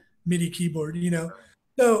on MIDI keyboard,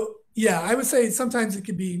 So yeah, I would say sometimes it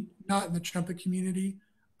could be not in the trumpet community,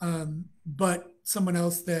 but someone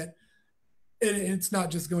else that it's not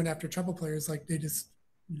just going after trumpet players. Like they just,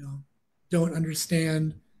 don't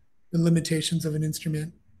understand the limitations of an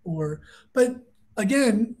instrument but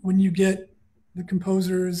again, when you get the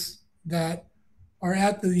composers that are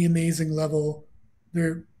at the amazing level,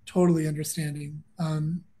 they're totally understanding. I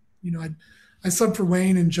subbed for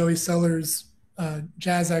Wayne and Joey Sellers'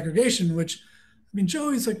 jazz aggregation, which, I mean,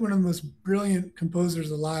 Joey's like one of the most brilliant composers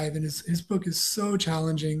alive, and his book is so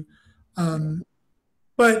challenging.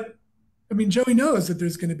 But I mean, Joey knows that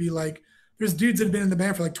there's there's dudes that have been in the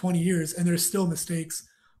band for like 20 years and there's still mistakes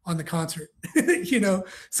on the concert,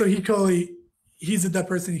 so he's that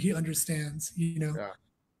person, he understands, Yeah.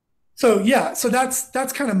 so yeah, so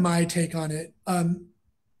that's kind of my take on it.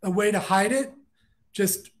 A way to hide it,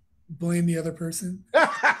 just blame the other person.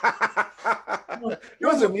 It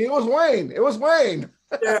wasn't me, it was Wayne. It was Wayne.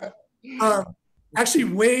 Yeah. Actually,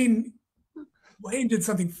 Wayne did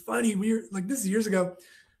something funny. We were like, this is years ago.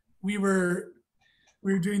 We were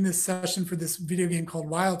doing this session for this video game called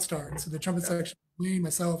WildStar. So the trumpet section, Wayne,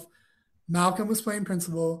 myself, Malcolm was playing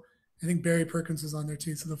principal. I think Barry Perkins was on there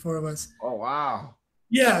too. So the four of us. Oh wow.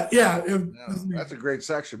 Yeah. That's a great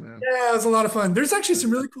section, man. Yeah, it was a lot of fun. There's actually some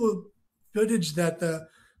really cool footage that the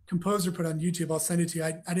composer put on YouTube. I'll send it to you.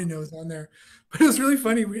 I didn't know it was on there, but it was really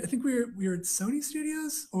funny. I think we were at Sony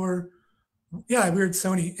Studios, we were at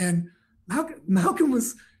Sony, and Malcolm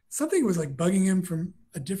was like bugging him from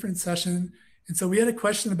a different session, and so we had a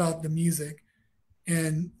question about the music,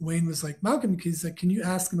 and Wayne was like, Malcolm, he's like, can you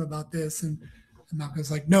ask him about this? And Malcolm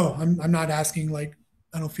was like, no, I'm not asking. Like,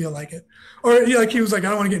 I don't feel like it, or he was like, I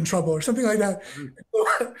don't want to get in trouble or something like that.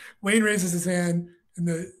 So Wayne raises his hand, and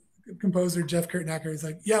the composer Jeff Kurtnacker is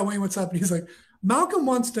like, yeah, Wayne, what's up? And he's like, Malcolm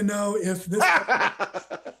wants to know if this.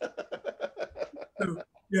 So,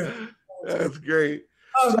 yeah, that's great.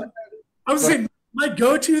 I was saying my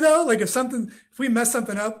go-to though, like if we mess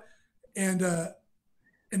something up, and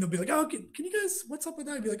they'll be like, oh, can you guys, what's up with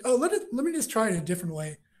that? I'd be like, oh, let me just try it a different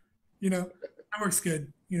way. That works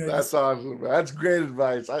good. That's awesome. That's great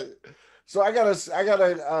advice. I got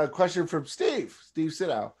a question from Steve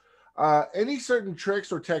Sidow. Any certain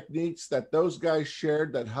tricks or techniques that those guys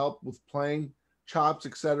shared that helped with playing chops,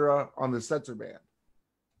 etc., on the Setzer band?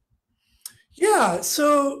 Yeah,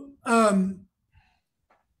 so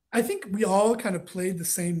I think we all kind of played the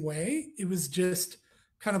same way. It was just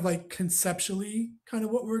kind of like conceptually kind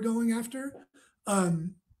of what we're going after.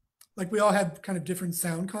 Like we all had kind of different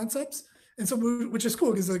sound concepts. And so, which is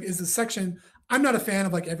cool because like is a section, I'm not a fan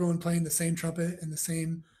of like everyone playing the same trumpet and the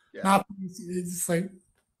same mouthpiece. It's like,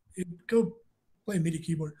 go play a MIDI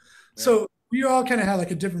keyboard. Yeah. So we all kind of had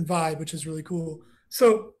like a different vibe, which is really cool.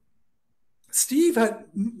 So Steve had,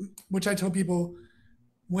 which I tell people,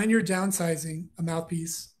 when you're downsizing a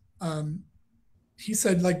mouthpiece, he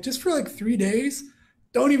said, like, just for like 3 days,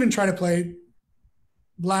 don't even try to play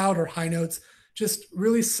loud or high notes, just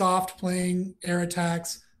really soft playing, air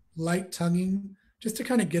attacks, light tonguing, just to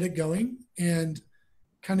kind of get it going and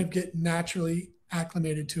kind of get naturally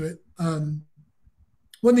acclimated to it.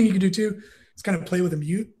 One thing you can do too is kind of play with a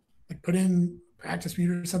mute, like put in practice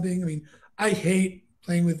mute or something. I mean, I hate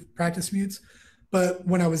playing with practice mutes, but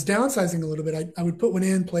when I was downsizing a little bit, I would put one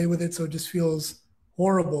in, play with it so it just feels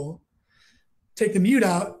horrible. Take the mute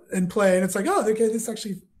out and play, and it's like, oh, okay, this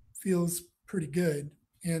actually feels pretty good.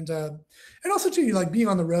 And also too, like being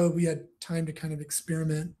on the road, we had time to kind of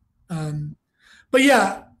experiment. But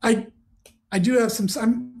yeah, I do have some.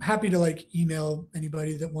 I'm happy to like email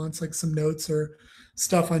anybody that wants like some notes or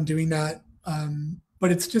stuff on doing that.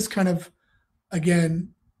 But it's just kind of,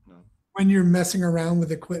 again, when you're messing around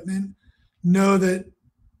with equipment, know that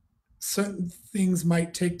certain things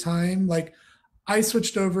might take time. Like I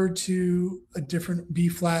switched over to a different B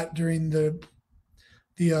flat during the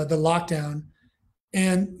lockdown,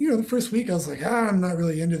 and the first week I was like, I'm not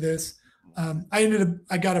really into this.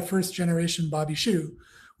 I got a first generation Bobby Shoe,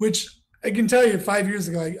 which I can tell you 5 years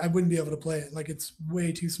ago I wouldn't be able to play it. Like it's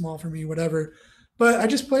way too small for me, whatever. But I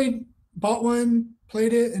just bought one,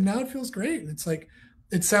 played it, and now it feels great. And it's like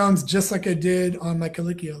it sounds just like I did on my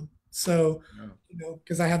Colicchio. So,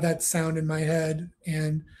 because I have that sound in my head,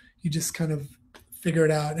 and you just kind of figure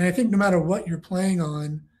it out. And I think no matter what you're playing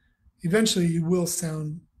on, eventually you will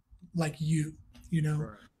sound like you.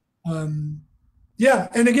 Right. Yeah.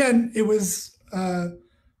 And again, it was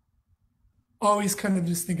always kind of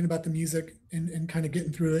just thinking about the music and kind of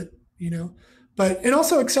getting through it, and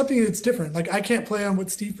also accepting it's different. Like I can't play on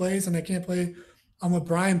what Steve plays and I can't play on what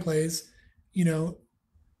Brian plays,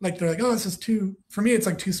 like they're like, oh, this is for me, it's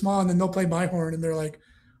like too small. And then they'll play my horn and they're like,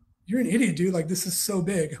 you're an idiot, dude. Like this is so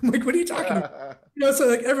big. I'm like, what are you talking about? So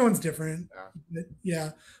like everyone's different.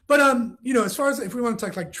 Yeah. But, as far as if we want to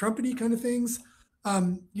talk like trumpety kind of things,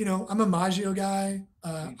 I'm a Maggio guy.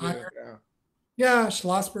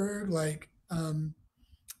 Schlossberg. Like,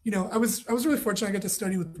 I was really fortunate. I got to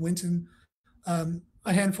study with Wynton a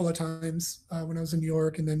handful of times when I was in New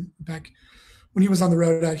York, and then back when he was on the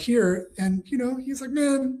road out here. And he's like,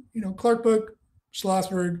 man, Clark Book,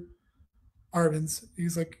 Schlossberg, Arbenz.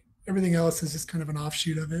 He's like, everything else is just kind of an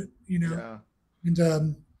offshoot of it, Yeah.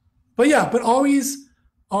 And but always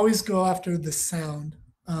go after the sound.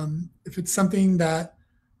 If it's something that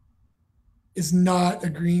is not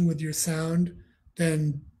agreeing with your sound,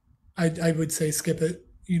 then I would say skip it,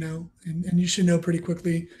 and you should know pretty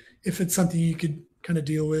quickly if it's something you could kind of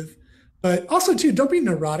deal with. But also too, don't be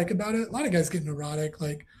neurotic about it. A lot of guys get neurotic,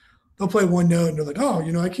 like they'll play one note and they're like, oh,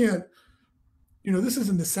 I can't, this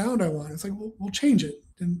isn't the sound I want. It's like, well, we'll change it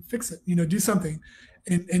and fix it, do something.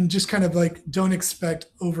 And just kind of like don't expect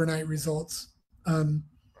overnight results. Right.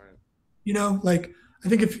 Like I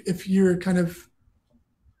think if you're kind of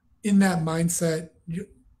in that mindset,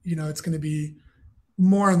 it's going to be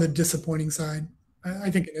more on the disappointing side.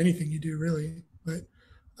 I think in anything you do really, but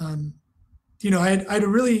um, I had a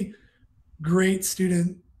really great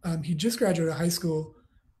student. He just graduated high school,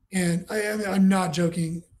 and I'm not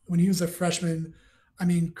joking. When he was a freshman, I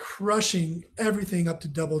mean, crushing everything up to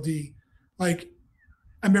double D. Like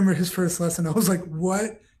I remember his first lesson. I was like,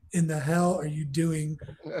 "What in the hell are you doing?"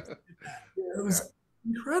 It Yeah. was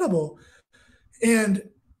incredible, and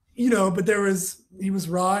but he was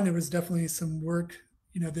raw, and there was definitely some work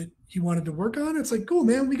that he wanted to work on. It's like, cool,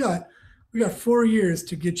 man, we got 4 years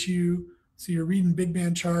to get you, so you're reading big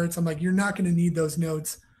band charts. I'm like, you're not going to need those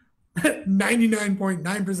notes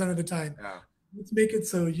 99.9% of the time. Yeah. Let's make it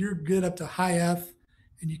so you're good up to high F,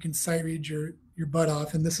 and you can sight read your butt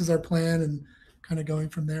off, and this is our plan, and kind of going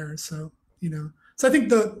from there. So so I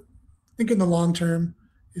think in the long term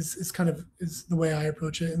is kind of is the way I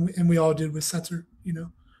approach it, and we all did with Setzer.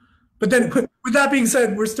 But then, with that being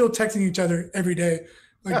said, we're still texting each other every day.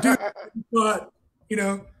 Like, dude, bought,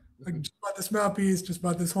 like just bought this mouthpiece, just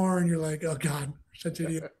bought this horn. You're like, oh God, such an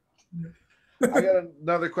idiot. I got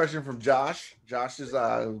another question from Josh. Josh is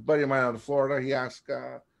a buddy of mine out of Florida. He asked,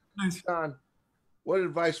 Nice. John, what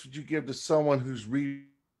advice would you give to someone who's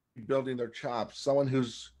rebuilding their chops? Someone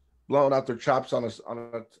who's blown out their chops on a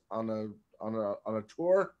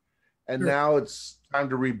tour, and Sure. now it's time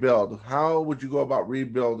to rebuild. How would you go about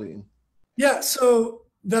rebuilding? Yeah, so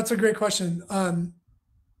that's a great question.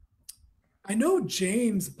 I know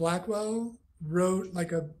James Blackwell wrote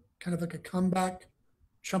like a kind of like a comeback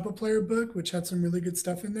trumpet player book, which had some really good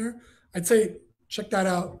stuff in there. I'd say check that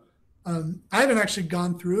out. I haven't actually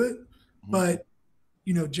gone through it, but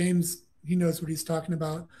James, he knows what he's talking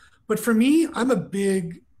about. But for me, let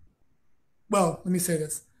me say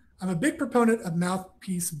this. I'm a big proponent of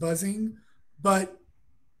mouthpiece buzzing, but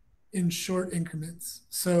in short increments.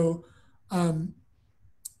 So um,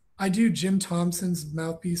 I do Jim Thompson's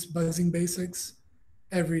mouthpiece buzzing basics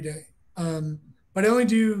every day. But I only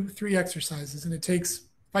do 3 exercises, and if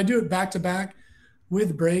I do it back to back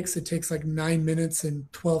with breaks, it takes like 9 minutes and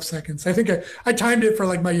 12 seconds. I think I timed it for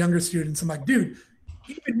like my younger students. I'm like, dude,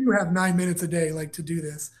 even you have 9 minutes a day, like to do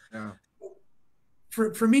this. Yeah.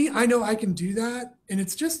 For me, I know I can do that. And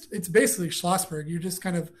it's basically Schlossberg. You're just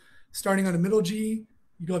kind of starting on a middle G,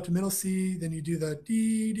 you go up to middle C, then you do the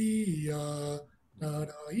D, D, da,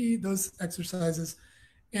 da, E, those exercises.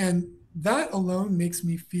 And that alone makes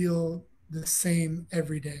me feel the same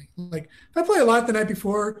every day. Like if I play a lot the night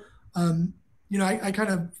before, I kind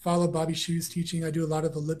of follow Bobby Shue's teaching. I do a lot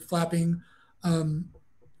of the lip flapping,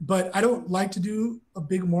 but I don't like to do a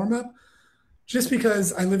big warm up just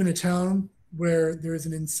because I live in a town where there is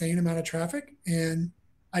an insane amount of traffic and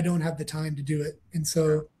I don't have the time to do it. And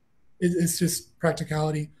so it's just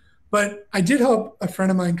practicality. But I did help a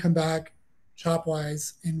friend of mine come back chop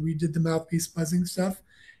wise, and we did the mouthpiece buzzing stuff.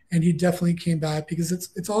 And he definitely came back because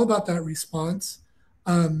it's all about that response.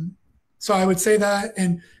 So I would say that,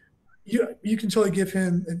 and you can totally give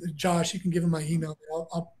him, Josh, you can give him my email.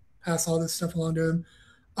 I'll pass all this stuff along to him.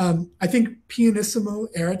 I think pianissimo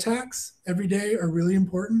air attacks every day are really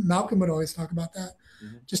important. Malcolm would always talk about that,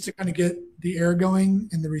 just to kind of get the air going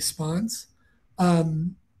and the response.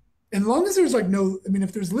 And as long as there's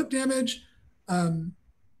if there's lip damage,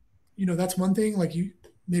 that's one thing. Like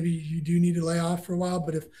maybe you do need to lay off for a while,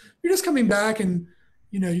 but if you're just coming back and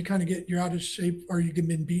you kind of you're out of shape or you've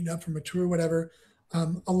been beaten up from a tour or whatever,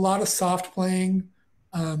 a lot of soft playing.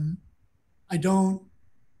 I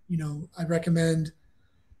recommend,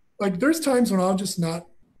 like, there's times when I'll just not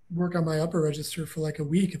work on my upper register for like a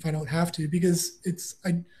week if I don't have to, because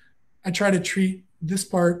I try to treat this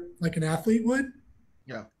part like an athlete would.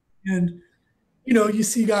 Yeah. And you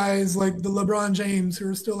see guys like the LeBron James who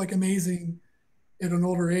are still like amazing at an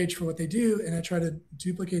older age for what they do, and I try to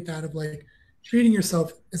duplicate that of like treating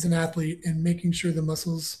yourself as an athlete and making sure the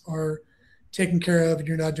muscles are taken care of and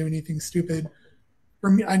you're not doing anything stupid.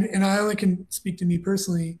 For me, and I only can speak to me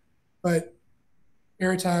personally, but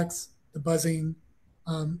air attacks, the buzzing,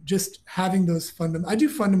 just having those I do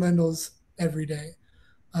fundamentals every day.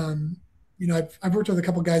 I've worked with a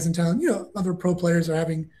couple guys in town. Other pro players are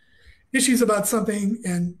having issues about something,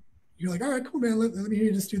 and you're like, all right, cool, man. Let me hear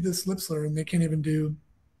you just do this lip slur, and they can't even do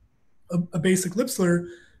a basic lip slur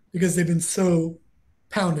because they've been so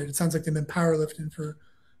pounded. It sounds like they've been powerlifting for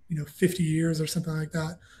 50 years or something like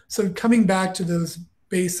that. So coming back to those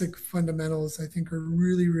basic fundamentals, I think, are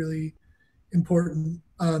really, really important.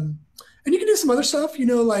 And you can do some other stuff,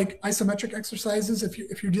 like isometric exercises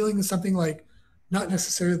if you're dealing with something like not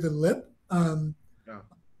necessarily the lip. Yeah.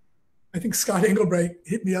 I think Scott Engelbright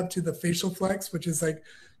hit me up to the facial flex, which is like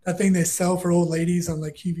that thing they sell for old ladies on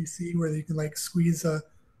like QVC, where you can like squeeze a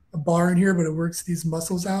bar in here, but it works these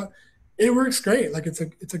muscles out. It works great. Like it's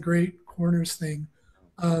a great corners thing.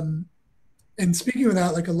 And speaking of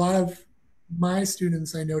that, like a lot of my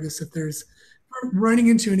students, I notice if there's running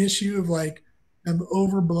into an issue of like them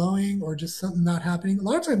overblowing or just something not happening, a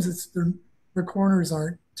lot of times it's their corners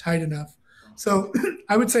aren't tight enough. So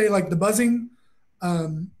I would say like the buzzing, what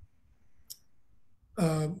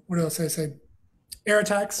else did I say? Air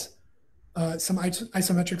attacks, some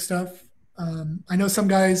isometric stuff. I know some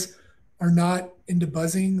guys are not into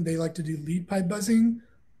buzzing. They like to do lead pipe buzzing.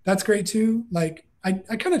 That's great too. Like I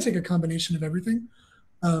kind of take a combination of everything.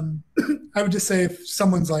 I would just say if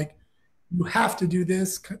someone's like, you have to do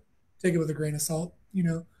this, take it with a grain of salt,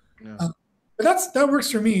 Yeah. But that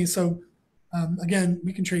works for me. So again,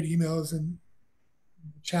 we can trade emails and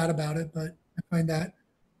chat about it, but I find that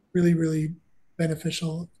really, really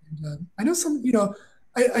beneficial. And, I know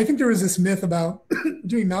I think there was this myth about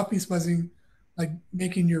doing mouthpiece buzzing, like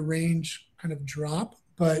making your range kind of drop.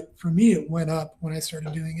 But for me, it went up when I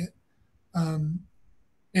started doing it.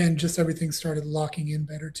 And just everything started locking in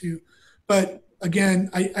better too. But again,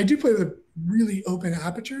 I do play with a really open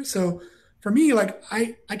aperture. So for me, like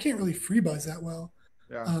I can't really free buzz that well.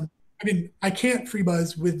 Yeah. I mean, I can't free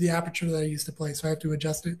buzz with the aperture that I used to play, so I have to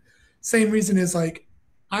adjust it. Same reason is like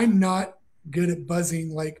I'm not good at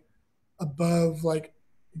buzzing like above like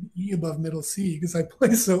an E above middle C because I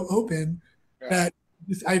play so open that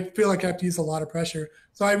I feel like I have to use a lot of pressure.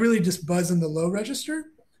 So I really just buzz in the low register.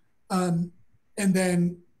 And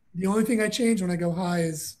then the only thing I change when I go high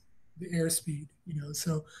is the airspeed,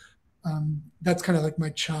 So that's kind of like my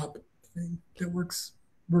chop thing that works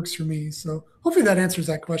for me. So hopefully that answers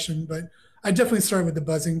that question. But I definitely start with the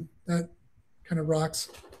buzzing. That kind of rocks,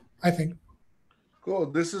 I think.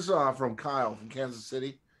 Cool. This is from Kyle from Kansas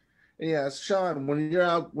City. And yeah, Sean, when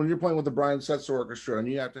you're playing with the Brian Setzer Orchestra and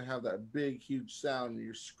you have to have that big, huge sound, and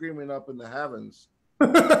you're screaming up in the heavens,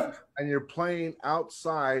 and you're playing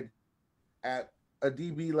outside at a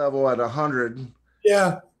dB level at 100.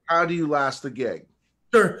 Yeah. How do you last the gig?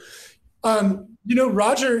 Sure.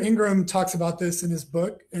 Roger Ingram talks about this in his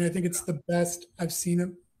book, and I think it's the best I've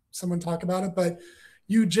seen someone talk about it. But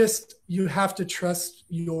you have to trust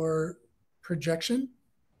your projection.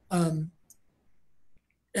 And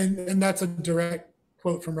that's a direct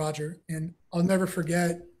quote from Roger. And I'll never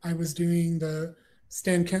forget, I was doing the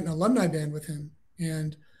Stan Kenton alumni band with him,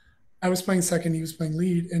 and I was playing second, he was playing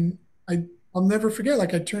lead. And I'll never forget,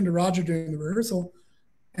 like I turned to Roger during the rehearsal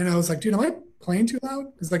and I was like, dude, am I playing too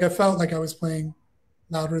loud? Because like I felt like I was playing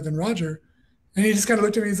louder than Roger. And he just kind of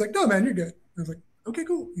looked at me, he's like, no, man, you're good. I was like, okay,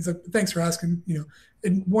 cool. He's like, thanks for asking,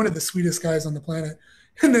 and one of the sweetest guys on the planet.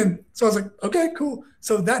 And then, so I was like, okay, cool.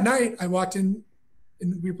 So that night I walked in,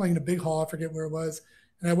 and we were playing in a big hall, I forget where it was.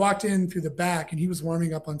 And I walked in through the back and he was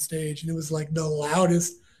warming up on stage, and it was like the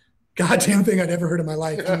loudest goddamn thing I'd ever heard in my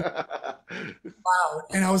life. Loud.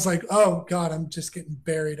 And I was like, oh God, I'm just getting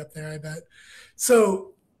buried up there, I bet.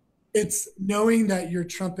 So it's knowing that your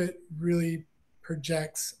trumpet really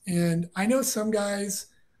projects. And I know some guys,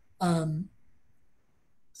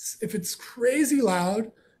 if it's crazy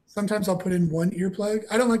loud, sometimes I'll put in one earplug.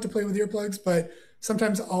 I don't like to play with earplugs, but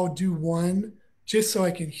sometimes I'll do one just so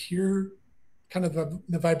I can hear kind of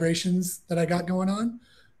the vibrations that I got going on,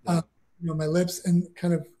 my lips, and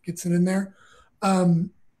kind of gets it in there.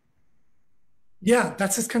 Yeah,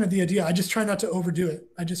 that's just kind of the idea. I just try not to overdo it.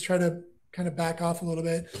 I just try to kind of back off a little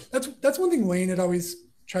bit. That's one thing Wayne had always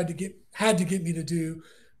had to get me to do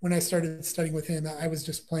when I started studying with him. I was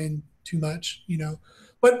just playing too much,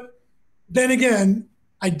 But then again,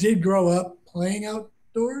 I did grow up playing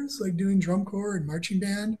outdoors, like doing drum corps and marching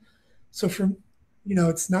band. So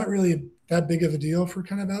it's not really that big of a deal for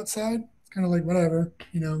kind of outside. It's kind of like, whatever,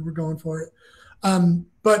 we're going for it.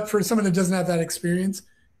 But for someone that doesn't have that experience,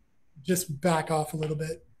 just back off a little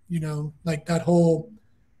bit, like that whole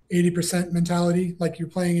 80% mentality, like you're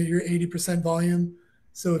playing at your 80% volume.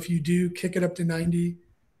 So if you do kick it up to 90,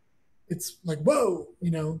 it's like, whoa,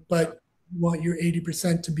 but you want your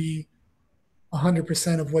 80% to be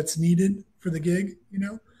 100% of what's needed for the gig,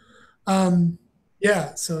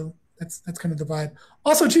 Yeah. So that's kind of the vibe.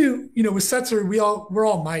 Also, too, with Setzer, we're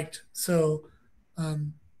all mic'd, so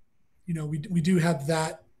um, we do have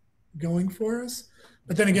that going for us.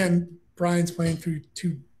 But then again, Brian's playing through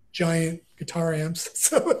two giant guitar amps,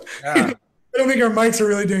 so Yeah. I don't think our mics are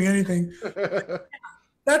really doing anything.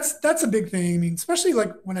 That's a big thing. I mean, especially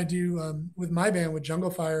like when I do with my band with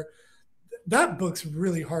Jungle Fire, that book's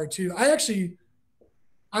really hard too. I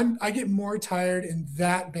get more tired in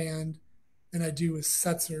that band than I do with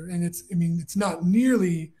Setzer, and it's not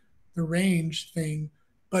nearly the range thing,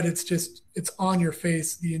 but it's on your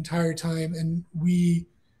face the entire time. And when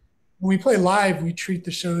we play live, we treat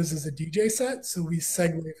the shows as a DJ set, so we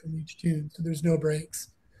segue from each tune, so there's no breaks.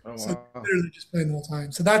 Oh, So wow. literally just playing the whole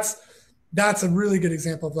time. So that's a really good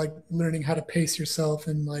example of like learning how to pace yourself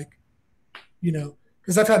and like,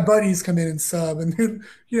 because I've had buddies come in and sub and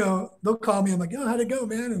they'll call me. I'm like, yo, how'd it go,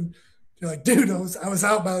 man? And they're like, dude, I was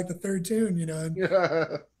out by like the third tune,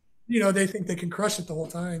 and Yeah. they think they can crush it the whole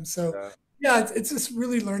time. So Yeah. yeah, it's just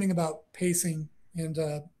really learning about pacing and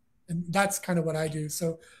that's kind of what I do.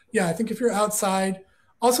 So yeah, I think if you're outside,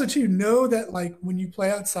 also too, know that like when you play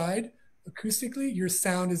outside acoustically, your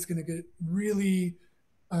sound is going to get really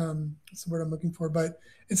that's the word I'm looking for, but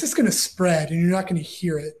it's just going to spread and you're not going to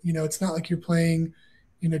hear it. It's not like you're playing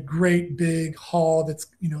in a great big hall that's,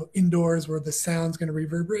 indoors where the sound's going to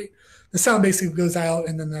reverberate. The sound basically goes out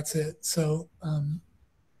and then that's it. So,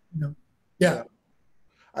 yeah. Yeah.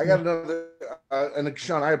 I got another, and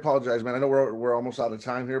Sean, I apologize, man. I know we're almost out of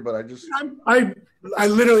time here, but I just I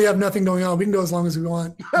literally have nothing going on. We can go as long as we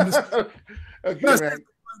want. okay, man.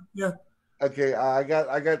 Yeah. Okay, I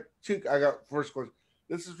got two. I got first question.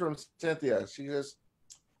 This is from Cynthia. She says,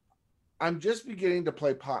 "I'm just beginning to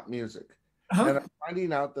play pop music, Uh-huh. and I'm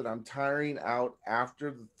finding out that I'm tiring out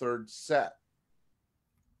after the third set.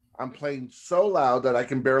 I'm playing so loud that I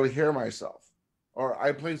can barely hear myself, or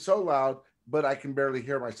I'm playing so loud, but I can barely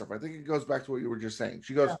hear myself." I think it goes back to what you were just saying.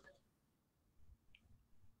 She goes, Yeah.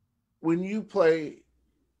 when you play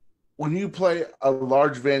a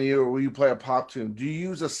large venue or when you play a pop tune, do you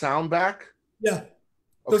use a sound back? Yeah.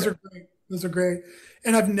 Those Okay. are great. Those are great.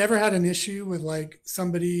 And I've never had an issue with like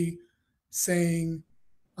somebody saying,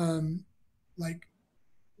 um, like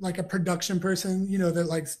like a production person, that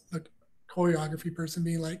like a choreography person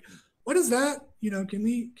being like, what is that? Can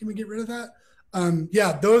we get rid of that?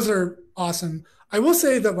 Yeah, those are awesome. I will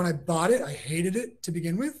say that when I bought it, I hated it to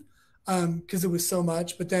begin with, because it was so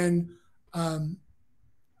much, but um,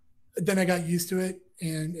 then I got used to it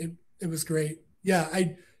and it was great. Yeah,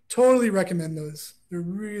 I totally recommend those. They're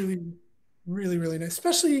really, really, really nice,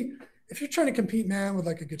 especially if you're trying to compete, man, with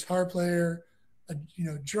like a guitar player, a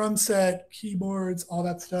drum set, keyboards, all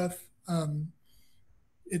that stuff.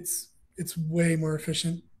 It's way more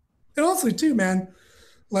efficient. And also too, man,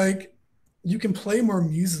 like you can play more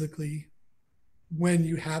musically when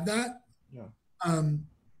you have that. Yeah. Um,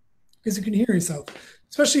 because you can hear yourself,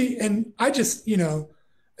 especially. And I just,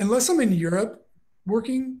 unless I'm in Europe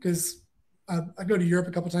working, because I go to Europe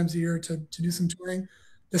a couple times a year to do some touring.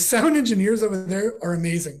 The sound engineers over there are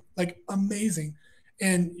amazing, like amazing.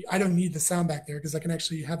 And I don't need the sound back there because I can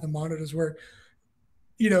actually have the monitors work.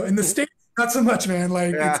 In the States, not so much, man.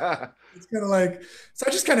 Like Yeah. it's kind of like, so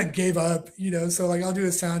I just kind of gave up, So like I'll do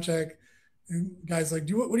a sound check, and guys like,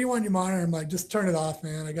 what do you want in your monitor? I'm like, just turn it off,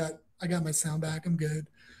 man. I got my sound back. I'm good.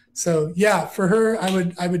 So yeah, for her,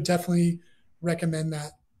 I would definitely recommend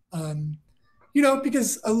that. Um,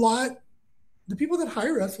 because the people that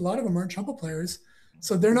hire us, a lot of them aren't trumpet players,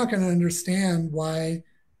 so they're not going to understand why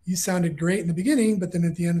you sounded great in the beginning, but then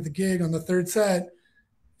at the end of the gig on the third set,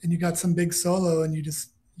 and you got some big solo, and you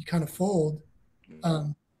kind of fold.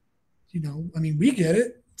 Um, I mean, we get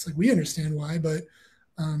it. It's like we understand why, but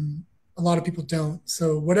a lot of people don't.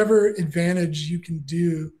 So whatever advantage you can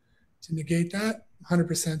do to negate that,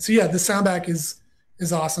 100%. So yeah, the soundback is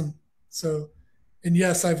awesome. So, and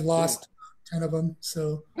yes, I've lost 10 of them.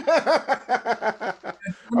 So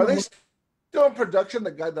Are they still in production?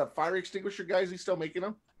 The fire extinguisher guys, he's still making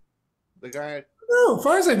them? The guy. no, as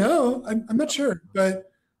far as I know, I'm not sure,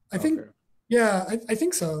 but I think, Okay. yeah, I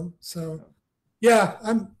think so. So yeah,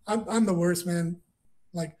 I'm the worst, man.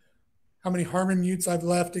 Like how many Harmon mutes I've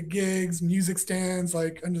left at gigs, music stands.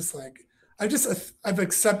 Like I'm just like I've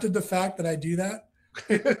accepted the fact that I do that.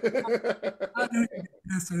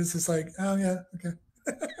 So it's just like, oh yeah,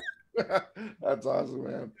 okay. That's awesome,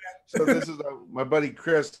 man. So this is my buddy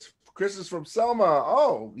Chris. Chris is from Selma.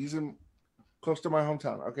 Oh, he's in close to my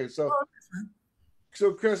hometown. Okay, so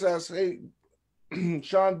Chris asks, "Hey,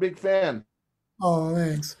 Sean, big fan. Oh,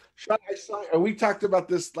 thanks. Sean, I saw. We talked about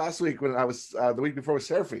this last week when I was the week before with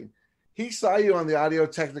Seraphine. he saw you on the Audio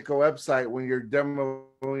Technica website when you're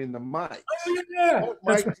demoing the mic. Oh, yeah.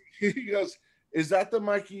 What mic? He goes, "Is that the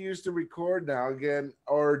mic you use to record now again,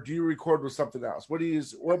 or do you record with something else? What do you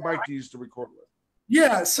use? What mic do you use to record with?"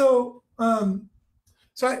 Yeah. So I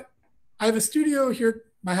have a studio here at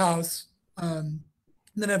my house. And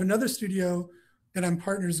then I have another studio that I'm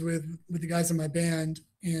partners with the guys in my band.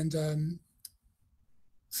 And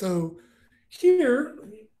so here, let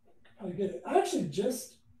me probably get it. I actually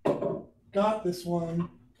just got this one.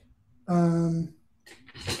 Can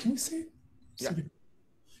you see? Yeah.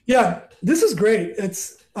 Yeah, this is great.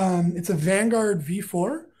 It's a Vanguard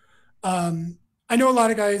V4. I know a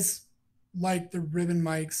lot of guys like the ribbon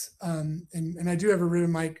mics, and I do have a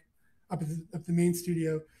ribbon mic up at the main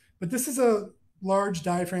studio, but this is a large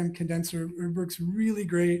diaphragm condenser. It works really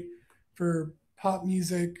great for pop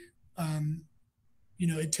music.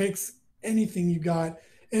 It takes anything you got,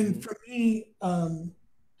 and for me,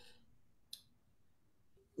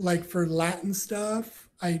 like for Latin stuff,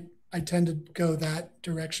 I tend to go that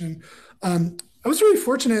direction. I was really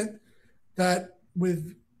fortunate that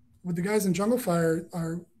with the guys in Jungle Fire,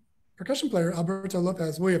 our percussion player Alberto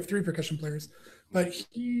Lopez. We have 3 percussion players, but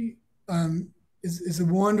he is a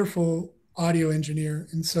wonderful audio engineer,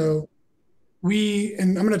 and so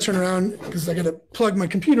and I'm going to turn around because I got to plug my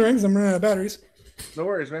computer in because I'm running out of batteries. No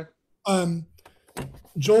worries, man.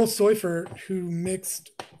 Joel Soifer, who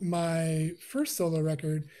mixed my first solo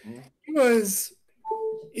record, he was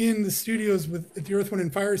in the studios at the Earth, Wind,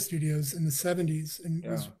 and Fire studios in the 70s and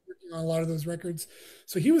was working on a lot of those records.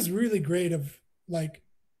 So he was really great of like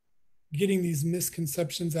getting these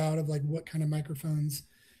misconceptions out of like what kind of microphones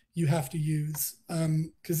you have to use.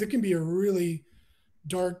 Because it can be a really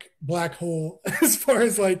dark black hole as far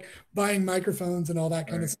as like buying microphones and all that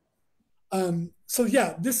kind of stuff. So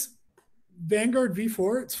yeah, this Vanguard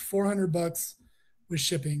V4, it's $400 with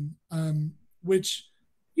shipping, which,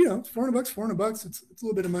 it's $400. It's a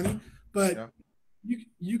little bit of money, but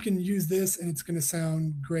you can use this and it's going to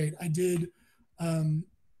sound great. I did, what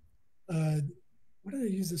did I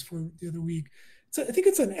use this for the other week? So I think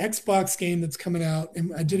it's an Xbox game that's coming out,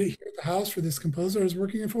 and I did it here at the house for this composer I was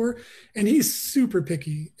working for, and he's super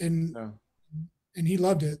picky and he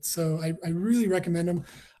loved it. So I really recommend them.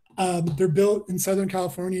 They're built in Southern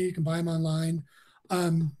California. You can buy them online.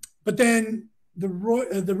 But then the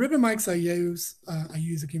ribbon mics I use, I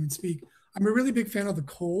can't even speak. I'm a really big fan of the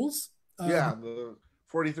Coles. The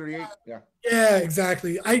 4038. Yeah,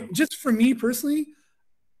 exactly. Just for me personally,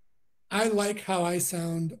 I like how I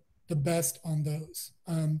sound the best on those.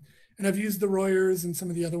 And I've used the Royers and some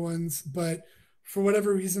of the other ones, but for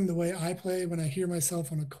whatever reason, the way I play when I hear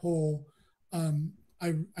myself on a Cole,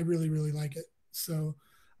 I really, really like it. So,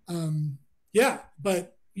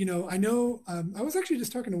 but I know, I was actually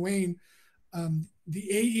just talking to Wayne, the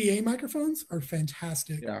AEA microphones are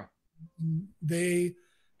fantastic. Yeah. They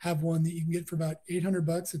have one that you can get for about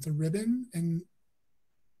 $800. It's a ribbon, and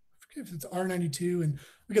I forget if it's R92, and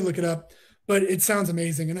we can look it up, but it sounds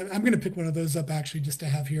amazing. And I'm going to pick one of those up actually just to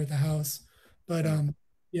have here at the house. But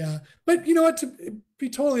but you know what, to be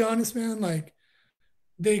totally honest, man, like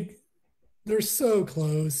they're so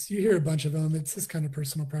close. You hear a bunch of them. It's just kind of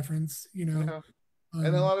personal preference,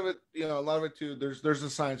 And a lot of it too, there's a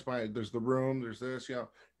science behind it. There's the room, there's this, you're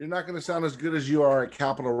not going to sound as good as you are at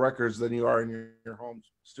Capitol Records than you are in your home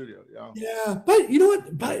studio. Yeah. But you know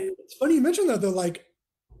what? But it's funny you mentioned that though. Like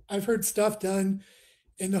I've heard stuff done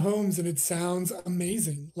in the homes and it sounds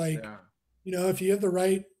amazing. Like, if you have the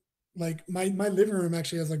right, like my living room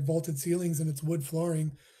actually has like vaulted ceilings and it's wood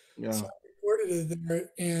flooring. Yeah. So I recorded it there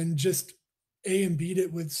and just A and B'd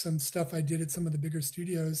it with some stuff I did at some of the bigger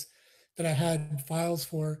studios that I had files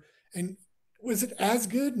for. And was it as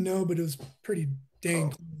good? No, but it was pretty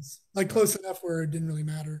dang close. Like close enough where it didn't really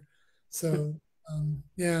matter. So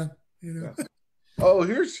Oh,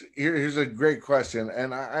 here's a great question.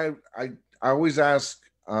 And I always ask,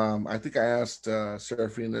 I think I asked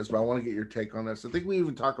Seraphine this, but I want to get your take on this. I think we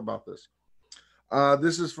even talk about this.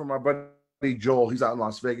 This is from my buddy Joel. He's out in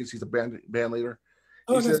Las Vegas. He's a band leader.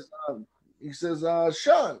 He says,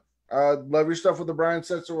 Sean, love your stuff with the Brian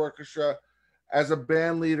Setzer Orchestra. As a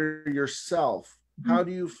band leader yourself, how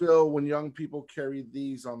do you feel when young people carry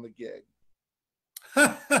these on the gig?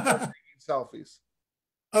 Selfies.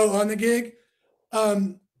 Oh, on the gig?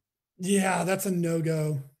 Yeah, that's a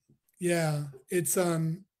no-go. Yeah, it's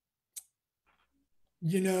so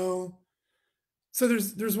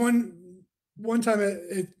there's one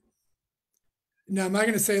time now am I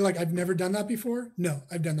going to say like I've never done that before? No,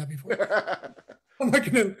 I've done that before. I'm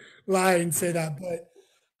not going to lie and say that, but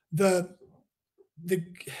the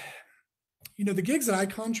gigs that I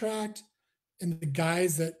contract and the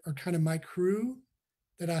guys that are kind of my crew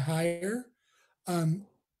that I hire, um,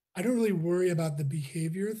 I don't really worry about the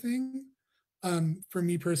behavior thing. For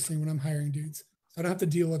me personally, when I'm hiring dudes, so I don't have to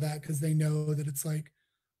deal with that because they know that it's like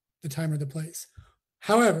the time or the place.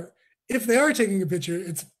 However, if they are taking a picture,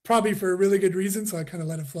 it's probably for a really good reason, so I kind of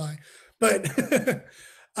let it fly. But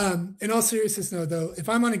in all seriousness, no, though, if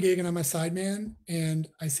I'm on a gig and I'm a sideman and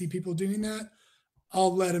I see people doing that,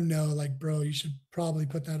 I'll let them know, like, bro, you should probably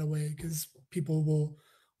put that away because people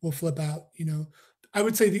will flip out. I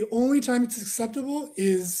would say the only time it's acceptable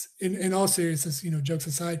is, in all seriousness, jokes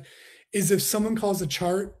aside, is if someone calls a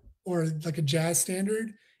chart or like a jazz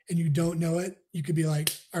standard and you don't know it, you could be like,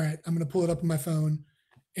 all right, I'm going to pull it up on my phone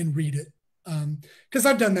and read it. Because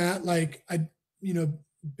I've done that. Like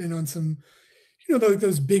been on some,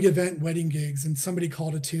 those big event wedding gigs and somebody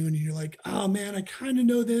called a tune and you're like, oh man, I kind of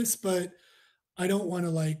know this, but I don't want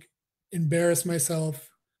to like embarrass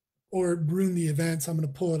myself or ruin the event. So I'm going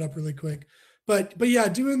to pull it up really quick. But yeah,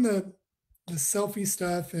 doing the selfie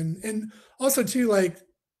stuff and also too, like,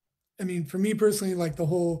 I mean, for me personally, like the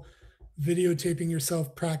whole videotaping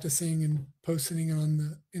yourself practicing and posting it on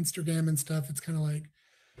the Instagram and stuff, it's kind of like,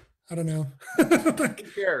 I don't know. Like,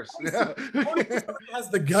 who cares? Yeah. Somebody has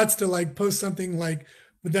the guts to like post something like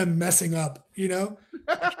with them messing up, Like,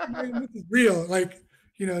 this is real. Like,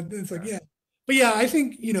 it's like, yeah. But yeah, I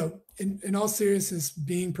think, in all seriousness,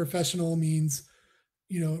 being professional means,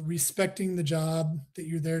 respecting the job that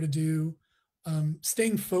you're there to do,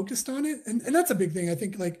 staying focused on it. And that's a big thing. I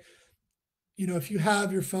think, like, if you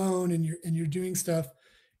have your phone and you're doing stuff,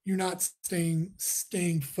 you're not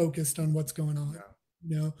staying focused on what's going on.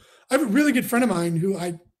 I have a really good friend of mine who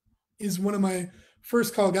is one of my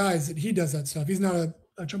first call guys that he does that stuff. He's not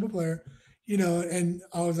a trumpet player, and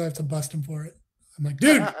I always have to bust him for it. I'm like,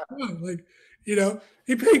 dude, come on. Like,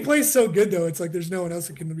 he plays so good though. It's like there's no one else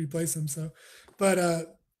that can replace him. So, but I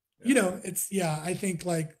think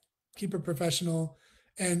like keep it professional.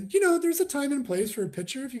 And there's a time and place for a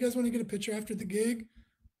picture. If you guys want to get a picture after the gig,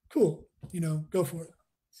 cool. Go for it.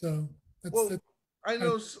 So that's I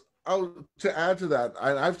know. To add to that,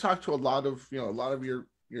 I've talked to a lot of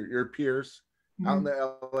your peers out in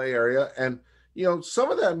the LA area, and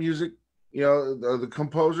some of that music, the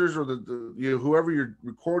composers or the whoever you're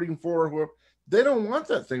recording for, whoever, they don't want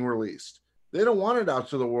that thing released. They don't want it out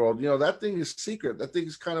to the world. That thing is secret. That thing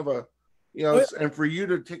is kind of a and for you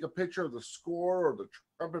to take a picture of the score or the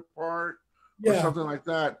trumpet part or something like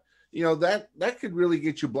that, that could really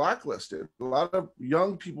get you blacklisted. A lot of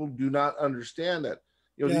young people do not understand that.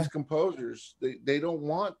 These composers, they don't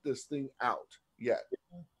want this thing out yet.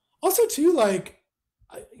 Also, too, like,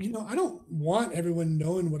 I don't want everyone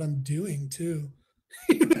knowing what I'm doing too.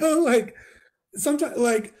 Like sometimes,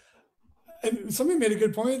 like, somebody made a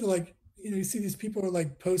good point. Like, you see these people are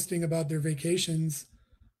like posting about their vacations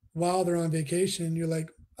while they're on vacation. You're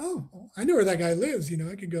like, oh, I know where that guy lives.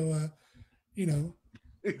 I could go,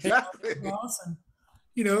 exactly.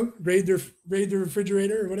 And, raid their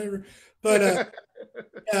refrigerator or whatever. But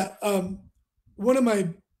one of my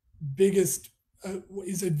biggest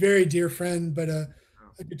is a very dear friend, but a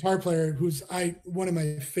guitar player who's one of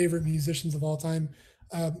my favorite musicians of all time.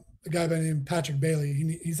 A guy by the name of Patrick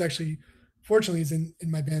Bailey. He's actually, fortunately, he's in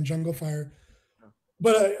my band Jungle Fire.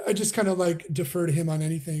 But I just kind of like defer to him on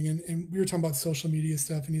anything. And we were talking about social media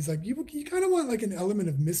stuff, and he's like, you kind of want like an element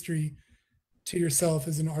of mystery to yourself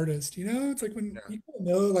as an artist. It's like when you kind of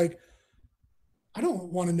know, like, I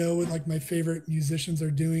don't want to know what like my favorite musicians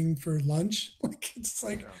are doing for lunch. Like, it's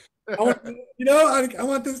like, I want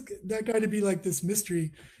that guy to be like this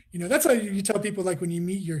mystery. That's how you tell people, like, when you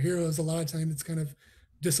meet your heroes, a lot of times it's kind of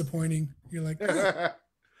disappointing. You're like, oh.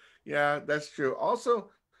 Yeah, that's true. Also,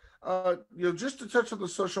 just to touch on the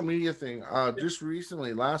social media thing, just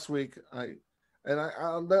recently, last week, I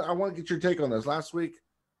want to get your take on this. Last week,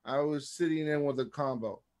 I was sitting in with a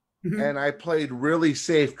combo, and I played really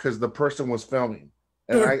safe because the person was filming,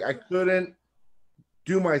 and I couldn't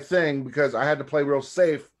do my thing because I had to play real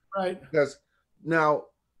safe. Right. Because now,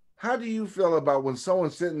 how do you feel about when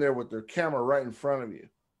someone's sitting there with their camera right in front of you?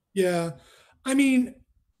 Yeah, I mean,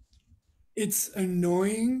 it's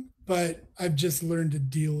annoying, but I've just learned to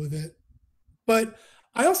deal with it. But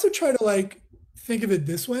I also try to like think of it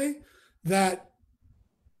this way, that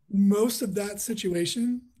most of that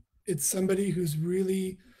situation, it's somebody who's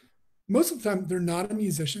really, most of the time, they're not a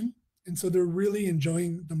musician. And so they're really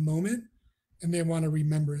enjoying the moment and they want to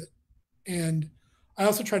remember it. And I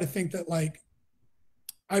also try to think that, like,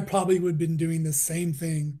 I probably would have been doing the same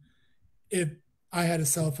thing if I had a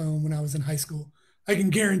cell phone when I was in high school. I can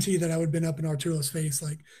guarantee that I would have been up in Arturo's face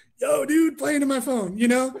like, yo, dude, playing to my phone,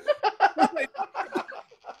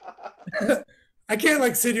 I can't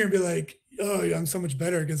like sit here and be like, oh yeah, I'm so much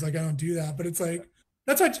better because like I don't do that. But it's like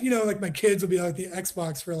that's what like my kids will be like the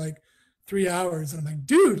Xbox for like 3 hours, and I'm like,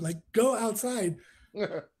 dude, like go outside.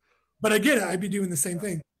 But I get it. I'd be doing the same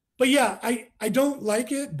thing. But yeah, I don't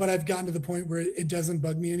like it, but I've gotten to the point where it doesn't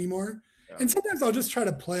bug me anymore. Yeah. And sometimes I'll just try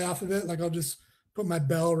to play off of it. Like I'll just put my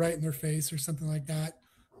bell right in their face or something like that.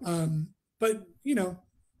 But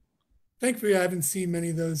thankfully I haven't seen many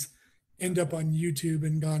of those end up on YouTube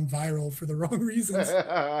and gone viral for the wrong reasons.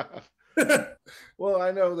 Well,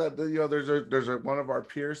 I know that there's one of our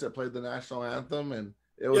peers that played the national anthem, and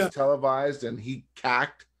it was Yeah. televised, and he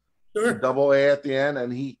cacked Sure. double A at the end,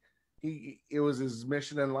 and it was his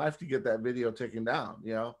mission in life to get that video taken down.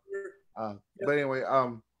 But anyway,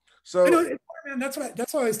 so I know, man, that's why I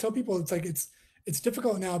always tell people it's like it's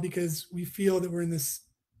difficult now because we feel that we're in this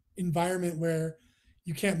environment where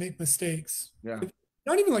you can't make mistakes. yeah,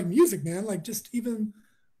 Not even like music, man. Like just even,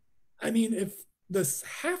 I mean, if this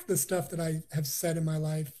half the stuff that I have said in my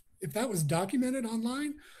life, if that was documented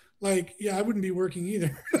online, like yeah, I wouldn't be working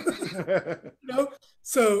either.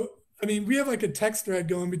 So I mean, we have like a text thread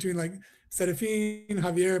going between like Serafine,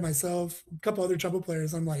 Javier, myself, a couple other trumpet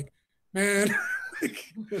players. I'm like, man,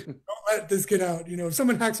 like, don't let this get out. If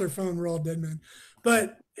someone hacks our phone, we're all dead men.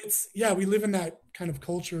 But it's we live in that kind of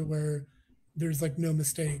culture where there's like no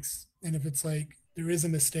mistakes. And if it's like there is a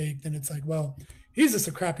mistake, then it's like, well, he's just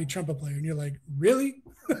a crappy trumpet player. And you're like, really?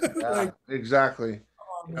 like, exactly.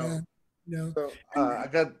 Oh, man. So I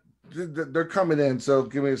got they're coming in, so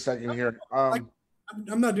give me a second here.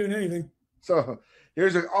 I'm not doing anything. So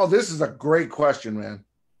this is a great question, man.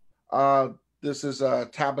 This is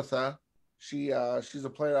Tabitha. She's a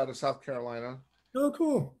player out of South Carolina. Oh,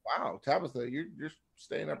 cool. Wow, Tabitha, you're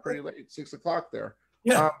staying up pretty late, 6:00 there.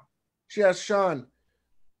 Yeah. She asked Sean,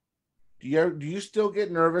 do you still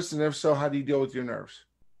get nervous, and if so, how do you deal with your nerves?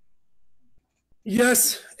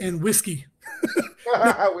 Yes, and whiskey.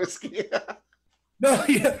 Whiskey. No,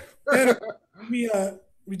 yeah. And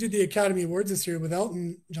we did the Academy Awards this year with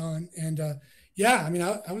Elton John, and I mean,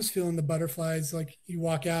 I was feeling the butterflies. Like you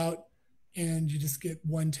walk out and you just get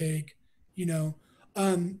one take. I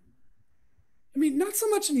mean, not so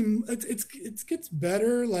much anymore. It gets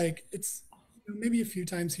better. Like it's maybe a few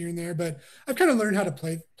times here and there, but I've kind of learned how to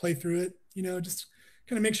play through it. Just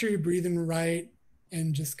kind of make sure you're breathing right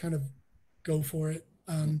and just kind of go for it.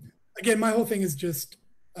 Again, my whole thing is just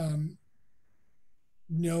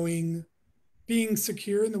being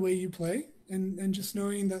secure in the way you play, and just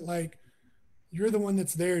knowing that like you're the one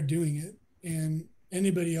that's there doing it, and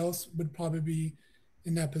anybody else would probably be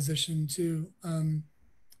in that position too.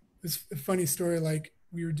 It's a funny story. Like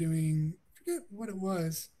we were doing, I forget what it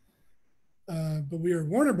was, but we were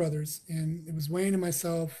Warner Brothers, and it was Wayne and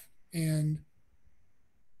myself, and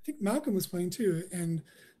I think Malcolm was playing too. And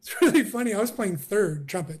it's really funny. I was playing third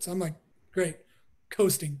trumpet, so I'm like, great,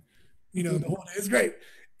 coasting. The whole day is great.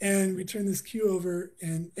 And we turned this cue over,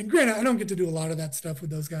 and granted, I don't get to do a lot of that stuff with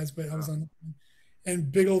those guys, but I was on,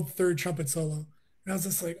 and big old third trumpet solo. And I was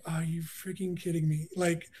just like, are you freaking kidding me?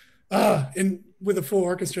 Like, and with a full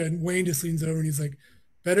orchestra, and Wayne just leans over and he's like,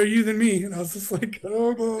 better you than me. And I was just like,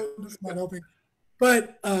 oh God, this is not helping.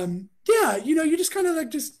 But you just kind of like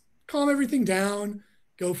just calm everything down,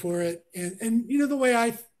 go for it. And the way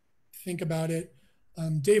I think about it,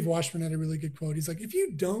 Dave Washburn had a really good quote. He's like, if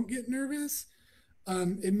you don't get nervous,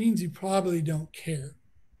 it means you probably don't care.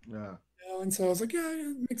 Yeah. And so I was like, yeah,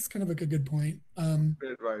 it makes kind of like a good point.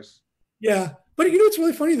 Good advice. Yeah. But it's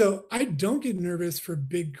really funny though. I don't get nervous for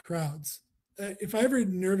big crowds. If I ever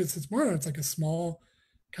nervous, it's like a small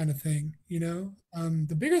kind of thing,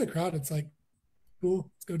 the bigger the crowd, it's like, cool,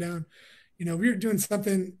 let's go down. We were doing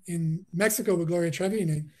something in Mexico with Gloria Trevi,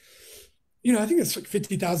 and I think it's like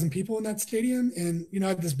 50,000 people in that stadium. And, I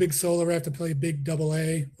had this big solo where I have to play a big double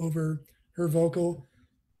A over her vocal.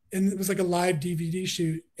 And it was like a live DVD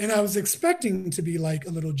shoot. And I was expecting to be like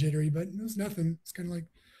a little jittery, but it was nothing. It's kind of like,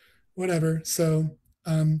 whatever. So,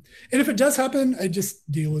 and if it does happen, I just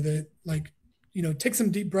deal with it. Like, take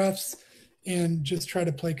some deep breaths and just try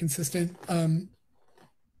to play consistent. And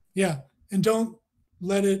don't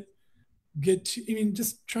let it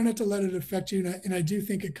just try not to let it affect you. And I do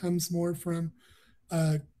think it comes more from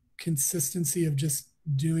consistency of just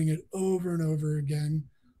doing it over and over again.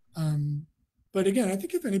 But again, I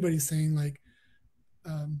think if anybody's saying like,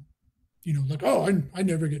 like, oh, I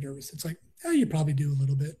never get nervous, it's like, yeah, you probably do a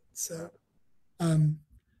little bit. So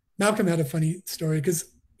Malcolm had a funny story because,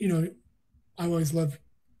 I always love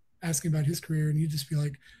asking about his career, and he'd just be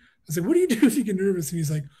like, I was like, what do you do if you get nervous? And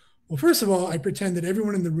he's like, well, first of all, I pretend that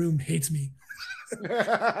everyone in the room hates me.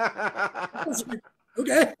 I was like,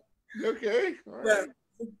 okay. Okay. All right.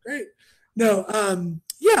 Yeah, great. No,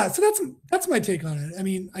 yeah, so that's my take on it. I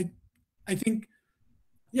mean, I think,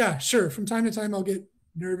 yeah, sure. From time to time, I'll get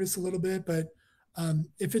nervous a little bit, but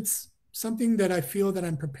if it's something that I feel that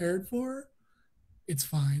I'm prepared for, it's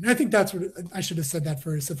fine. I think that's what I should have said that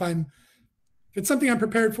first. If it's something I'm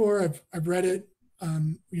prepared for, I've read it,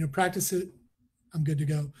 practice it, I'm good to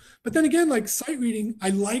go. But then again, like sight reading, I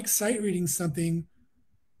like sight reading something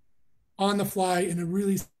on the fly in a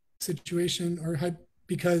really situation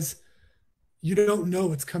because you don't know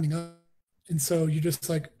what's coming up. And so you're just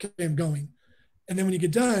like, okay, I'm going. And then when you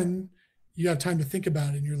get done, you have time to think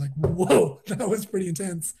about it and you're like, whoa, that was pretty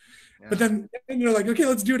intense. Yeah. But then and you're like, okay,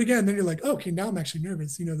 let's do it again. Then you're like, oh, okay, now I'm actually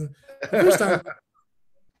nervous. The first time.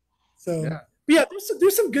 So yeah,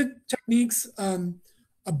 there's some good techniques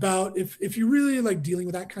about if you really like dealing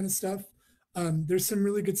with that kind of stuff. There's some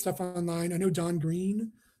really good stuff online. I know Don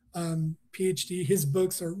Green, PhD, his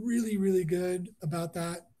books are really, really good about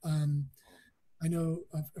that. I know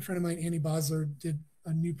a friend of mine, Annie Bosler, did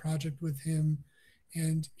a new project with him,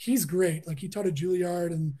 and he's great. Like he taught at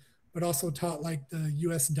Juilliard but also taught like the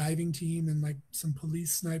U.S. diving team and like some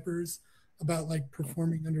police snipers about like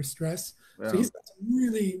performing under stress. Yeah. So he's got some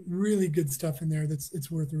really, really good stuff in there it's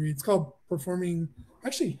worth a read. It's called Performing. I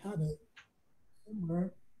actually have it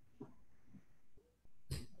somewhere.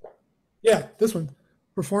 Yeah, this one,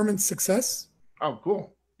 Performance Success. Oh,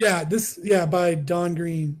 cool. Yeah, by Don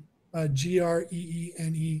Green,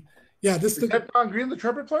 Greene. Yeah, is that Don Green, the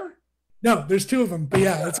trumpet player? No, there's two of them, but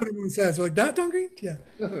yeah, that's what everyone says. They're like, that Don Green? Yeah.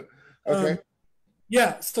 Okay.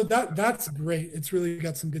 Yeah, so that's great. It's really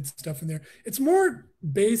got some good stuff in there. It's more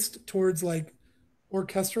based towards like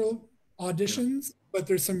orchestral auditions, but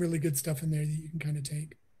there's some really good stuff in there that you can kind of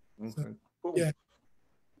take. Okay, so, cool. Yeah.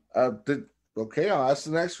 Okay, I'll ask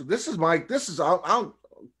the next one.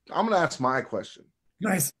 I'm gonna ask my question.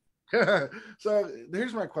 Nice. So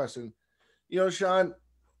here's my question. Sean,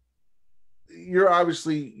 you're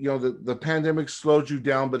obviously, the pandemic slowed you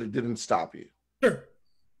down, but it didn't stop you. Sure.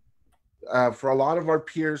 For a lot of our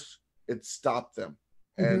peers, it stopped them.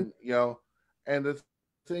 Mm-hmm. And the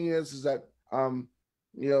thing is that,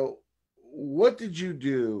 what did you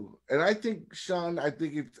do? And I think, Sean, I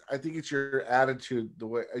think it's your attitude, the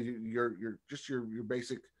way your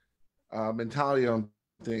basic mentality on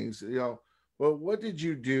things, Well, what did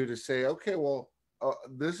you do to say, okay, well,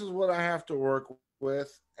 this is what I have to work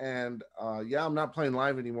with, and I'm not playing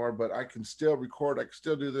live anymore, but I can still record, I can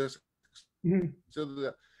still do this, still do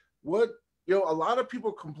that. What, a lot of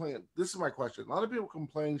people complain, this is my question, a lot of people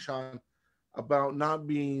complain, Sean, about not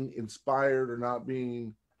being inspired or not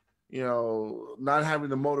being, not having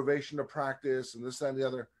the motivation to practice and this, that, and the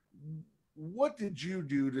other. What did you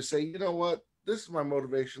do to say, you know what, this is my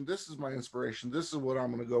motivation, this is my inspiration, this is what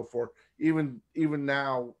I'm going to go for, even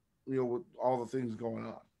now, with all the things going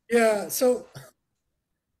on? Yeah, so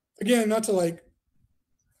again, not to like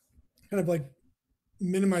kind of like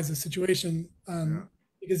minimize the situation,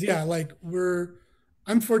 because like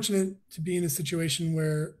I'm fortunate to be in a situation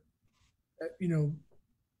where,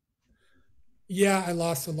 I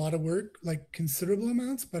lost a lot of work, like considerable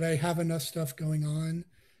amounts, but I have enough stuff going on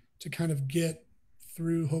to kind of get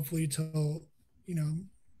through, hopefully till,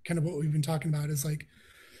 kind of what we've been talking about is like,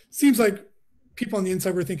 seems like people on the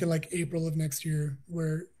inside were thinking like April of next year,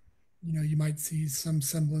 where, you might see some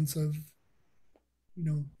semblance of,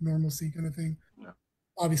 normalcy kind of thing. Yeah.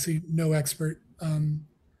 Obviously no expert.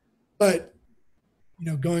 But,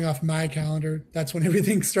 going off my calendar, that's when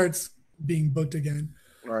everything starts being booked again.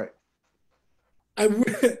 Right. I'm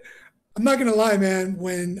not going to lie, man.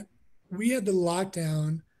 When we had the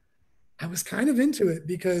lockdown, I was kind of into it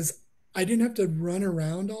because I didn't have to run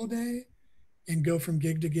around all day and go from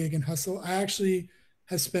gig to gig and hustle. I actually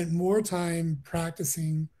have spent more time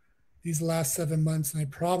practicing these last 7 months than I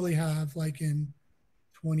probably have like in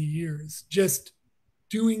 20 years, just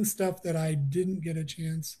doing stuff that I didn't get a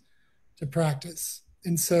chance to practice.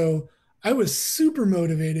 And so I was super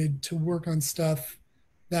motivated to work on stuff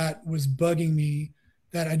that was bugging me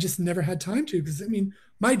that I just never had time to. Because I mean,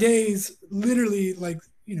 my days literally like,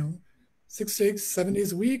 6, 7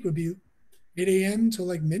 days a week would be 8 a.m. to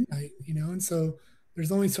like midnight, and so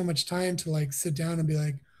there's only so much time to like sit down and be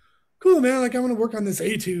like, cool, man, like I want to work on this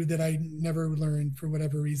etude that I never learned for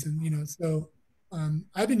whatever reason, so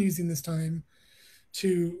I've been using this time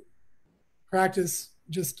to practice.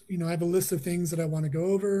 Just, I have a list of things that I want to go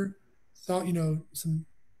over, so, some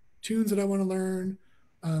tunes that I want to learn,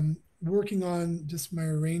 working on just my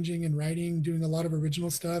arranging and writing, doing a lot of original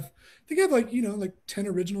stuff. I think I have like, like 10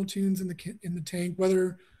 original tunes in the tank.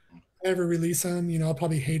 Whether I ever release them, I'll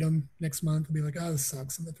probably hate them next month. I'll be like, oh, this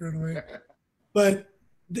sucks, I'm gonna throw it away. But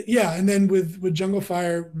Yeah, and then with Jungle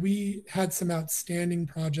Fire, we had some outstanding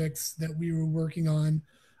projects that we were working on,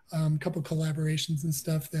 a couple collaborations and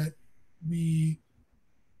stuff that we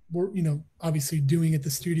were, obviously doing at the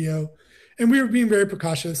studio, and we were being very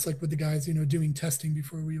precautious, like with the guys, doing testing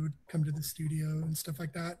before we would come to the studio and stuff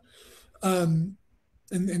like that. Um,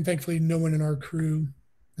 and thankfully, no one in our crew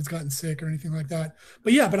has gotten sick or anything like that.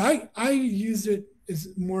 But yeah, but I used it as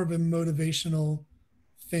more of a motivational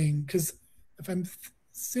thing because if I'm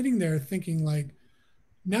sitting there thinking like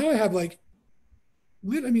now I have like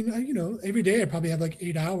every day I probably have like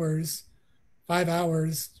 8 hours, 5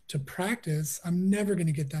 hours to practice. I'm never going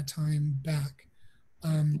to get that time back.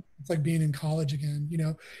 It's like being in college again,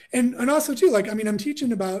 and also too, like, I mean, I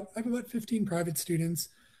have about 15 private students,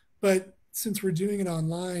 but since we're doing it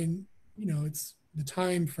online, it's the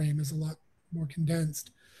time frame is a lot more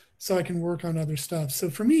condensed. So I can work on other stuff. So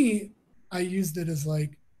for me, I used it as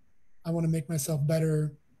like, I want to make myself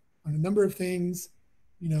better on a number of things,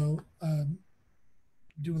 you know,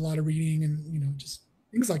 do a lot of reading and, just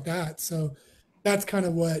things like that. So that's kind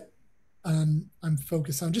of what I'm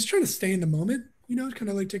focused on, just trying to stay in the moment, kind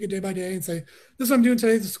of like take it day by day and say, this is what I'm doing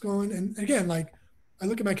today, this is going. And again, like I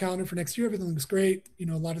look at my calendar for next year, everything looks great, a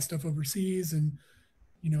lot of stuff overseas and,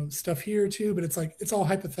 stuff here too, but it's like, it's all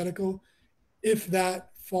hypothetical. If that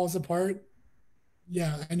falls apart,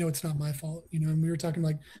 yeah, I know it's not my fault, and we were talking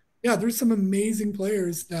like, yeah, there's some amazing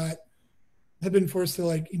players that have been forced to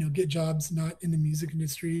like, get jobs not in the music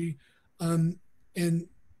industry. Um, and,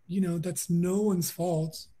 that's no one's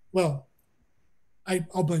fault. Well,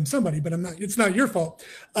 I'll blame somebody, but it's not your fault.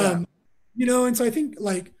 Yeah. And so I think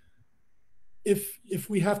like if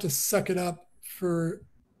we have to suck it up for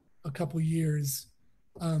a couple years,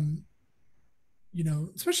 um,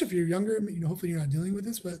 especially if you're younger, hopefully you're not dealing with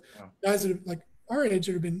this, but guys that have like our age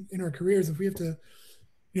that have been in our careers, if we have to,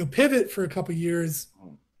 pivot for a couple years,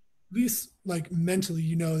 at least like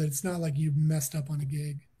mentally, that it's not like you messed up on a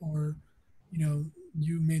gig or,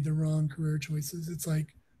 you made the wrong career choices. It's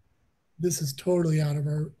like, this is totally out of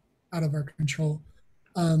our control.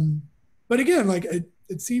 Um, but again, like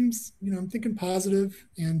it seems, I'm thinking positive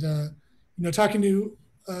and, talking to,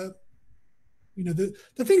 the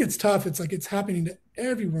thing that's tough, it's like, it's happening to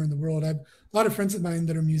everywhere in the world. I've a lot of friends of mine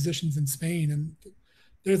that are musicians in Spain and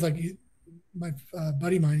there's like my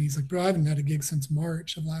buddy of mine, he's like, bro, I haven't had a gig since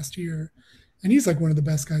March of last year. And he's like one of the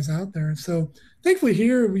best guys out there. So thankfully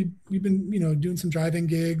here we've been, doing some drive-in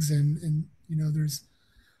gigs and, there's,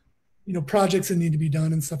 projects that need to be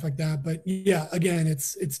done and stuff like that. But yeah, again,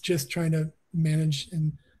 it's just trying to manage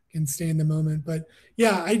and stay in the moment. But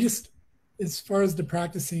yeah, as far as the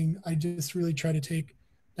practicing, I just really try to take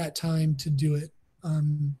that time to do it.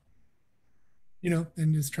 And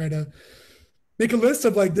just try to make a list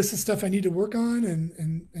of like, this is stuff I need to work on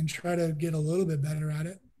and try to get a little bit better at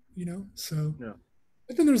it, So Yeah.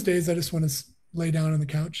 but then there's days I just want to lay down on the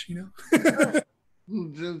couch,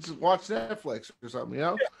 Just watch Netflix or something,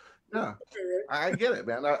 Yeah, I get it,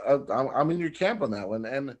 man. I'm in your camp on that one,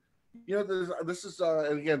 and this is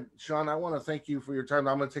and again, Sean. I want to thank you for your time.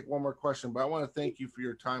 I'm going to take one more question, but I want to thank you for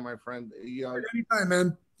your time, my friend. Anytime,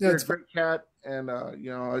 man. Yeah, you're a great cat, and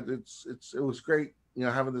it was great,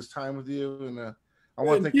 having this time with you, and I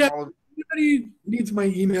want to thank all of. Anybody needs my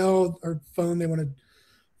email or phone, they want to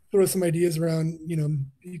throw some ideas around,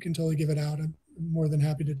 you can totally give it out. I'm more than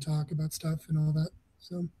happy to talk about stuff and all that.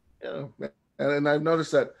 So and I've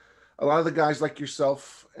noticed that a lot of the guys like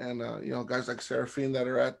yourself and guys like Seraphine that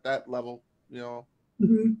are at that level, are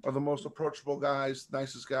the most approachable guys,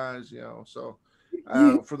 nicest guys, So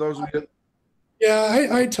for those of you,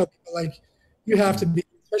 I tell people like you have to be,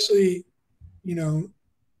 especially, I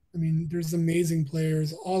mean, there's amazing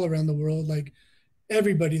players all around the world. Like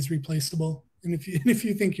everybody's replaceable, and if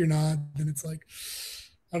you think you're not, then it's like,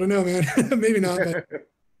 I don't know, man, maybe not, but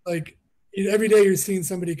like every day you're seeing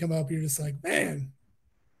somebody come up, you're just like, man,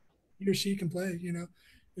 he or she can play,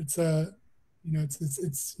 it's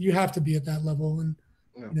it's you have to be at that level, and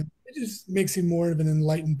it just makes you more of an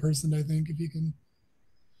enlightened person, I think, if you can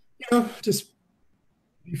just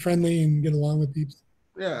be friendly and get along with people.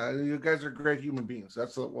 Yeah, you guys are great human beings.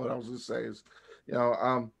 That's what I was gonna say is,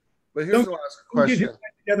 but here's the last question. Get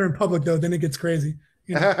together in public though, then it gets crazy.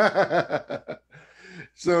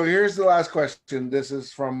 So here's the last question. This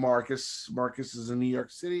is from Marcus. Marcus is in New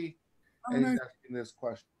York City, and he's asking this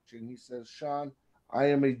question. He says, Sean, I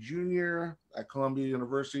am a junior at Columbia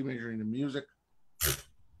University majoring in music.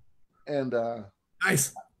 And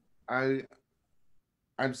nice.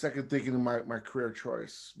 I'm second thinking of my career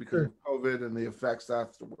choice because of COVID and the effects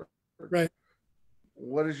afterward. Right.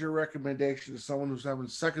 What is your recommendation to someone who's having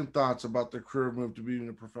second thoughts about their career move to being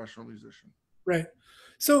a professional musician? Right.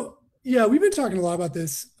 So yeah, we've been talking a lot about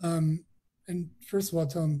this. And first of all,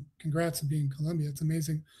 tell him congrats on being in Columbia. It's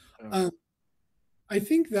amazing. Yeah. I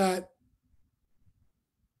think that,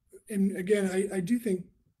 and again, I do think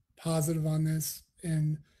positive on this.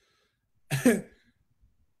 And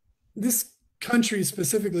this country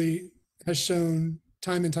specifically has shown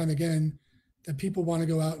time and time again that people want to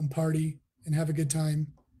go out and party and have a good time.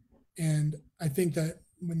 And I think that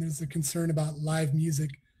when there's a concern about live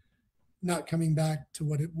music not coming back to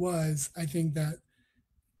what it was, I think that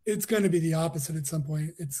it's going to be the opposite at some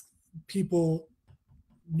point. It's people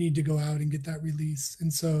need to go out and get that release.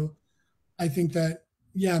 And so I think that,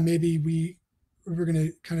 yeah, maybe we're going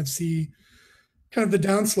to kind of see kind of the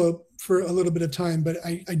downslope for a little bit of time, but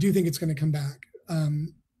I do think it's going to come back.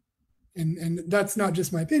 And that's not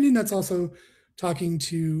just my opinion. That's also talking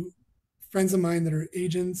to friends of mine that are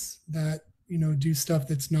agents that, you know, do stuff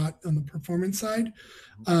that's not on the performance side.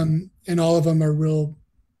 And all of them are real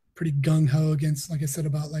pretty gung-ho against, like I said,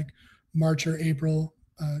 about like March or April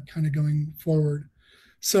kind of going forward.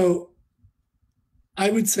 So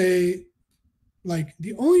I would say like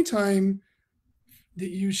the only time that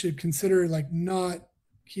you should consider like not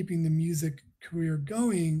keeping the music career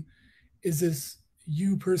going is if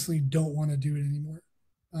you personally don't want to do it anymore.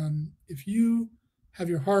 If you have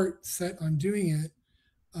your heart set on doing it,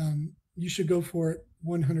 you should go for it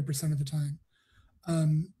 100% of the time.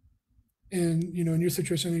 And, you know, in your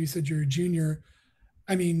situation, I know you said you're a junior.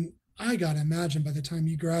 I mean, I got to imagine by the time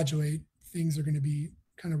you graduate, things are going to be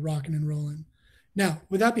kind of rocking and rolling. Now,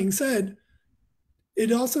 with that being said,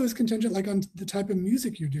 it also is contingent like on the type of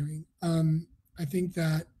music you're doing. I think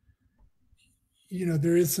that, you know,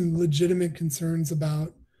 there is some legitimate concerns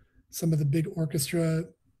about some of the big orchestra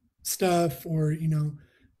stuff or, you know,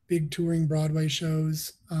 big touring Broadway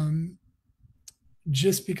shows.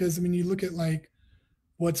 Just because, I mean, you look at like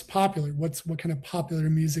what's popular, what kind of popular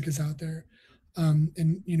music is out there.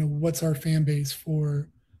 And, you know, what's our fan base for,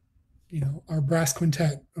 you know, our brass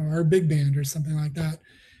quintet or our big band or something like that.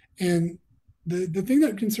 And the thing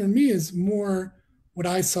that concerned me is more what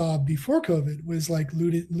I saw before COVID was like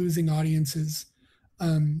losing audiences,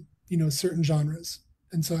 you know, certain genres.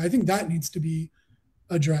 And so I think that needs to be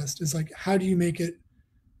addressed is like, how do you make it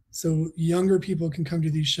so younger people can come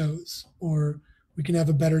to these shows or we can have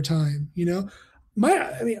a better time, you know?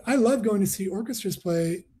 I mean, I love going to see orchestras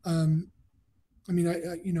play. I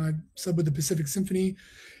mean, you know, I subbed with the Pacific Symphony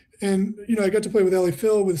and, you know, I got to play with Ellie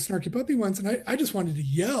Phil with Snarky Puppy once. And I just wanted to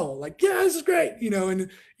yell like, yeah, this is great. You know,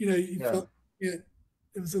 and, you know, you felt it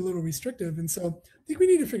was a little restrictive. And so I think we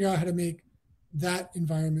need to figure out how to make that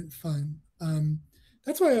environment fun.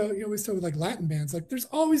 That's why I always tell with like Latin bands, like there's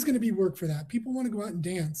always going to be work for that. People want to go out and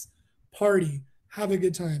dance, party, have a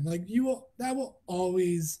good time. Like that will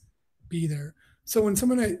always be there. So when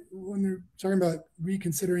they're talking about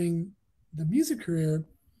reconsidering the music career,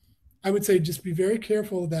 I would say just be very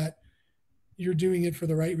careful that you're doing it for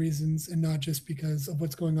the right reasons and not just because of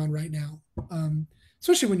what's going on right now.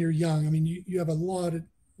 Especially when you're young. I mean, you have a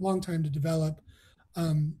long time to develop.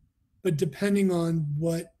 But depending on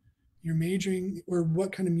what you're majoring or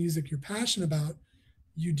what kind of music you're passionate about,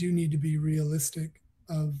 you do need to be realistic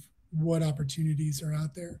of what opportunities are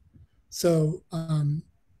out there. So,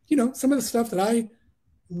 you know, some of the stuff that I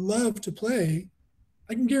love to play,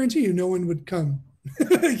 I can guarantee you no one would come,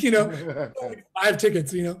 you know, 5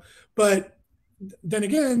 tickets, you know, but then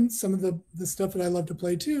again, some of the stuff that I love to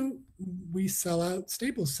play too, we sell out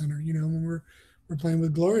Staples Center, you know, when we're playing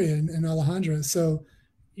with Gloria and Alejandra. So,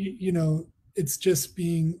 you know, it's just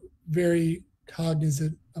being very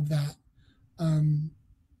cognizant of that.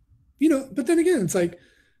 You know, but then again, it's like,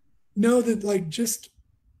 know that like just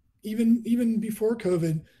even before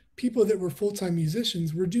COVID, people that were full-time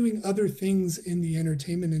musicians were doing other things in the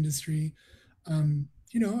entertainment industry.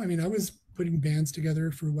 You know, I mean, I was putting bands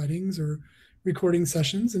together for weddings or recording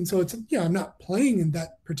sessions. And so it's, yeah, I'm not playing in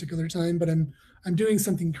that particular time, but I'm doing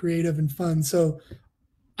something creative and fun. So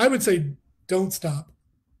I would say don't stop,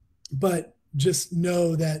 but just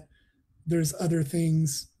know that there's other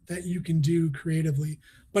things that you can do creatively.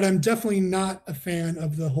 But I'm definitely not a fan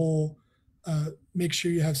of the whole make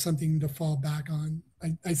sure you have something to fall back on.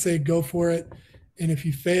 I say go for it. And if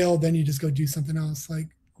you fail, then you just go do something else. Like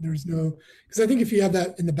there's no, because I think if you have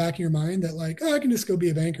that in the back of your mind that like, oh, I can just go be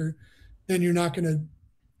a banker, then you're not going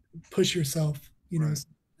to push yourself, you know, so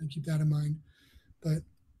keep that in mind. But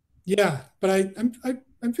yeah, but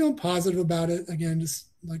I'm feeling positive about it. Again, just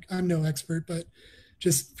like I'm no expert, but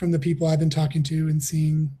just from the people I've been talking to and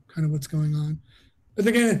seeing kind of what's going on. But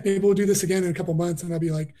again, maybe we'll do this again in a couple months and I'll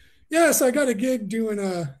be like, yes, I got a gig doing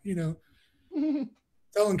you know,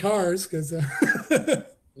 selling cars because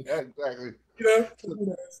Yeah, exactly. So, Who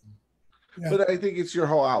knows? Yeah, but I think it's your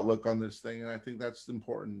whole outlook on this thing, and I think that's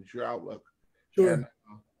important. It's your outlook. And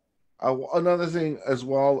sure. another thing as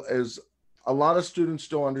well is a lot of students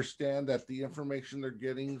don't understand that the information they're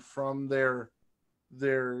getting from their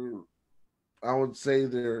I would say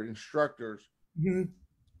their instructors, Mhm.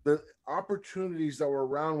 the opportunities that were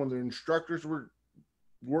around when their instructors were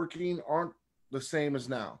working aren't the same as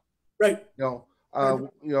now. Right. You know,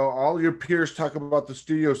 Right. all your peers talk about the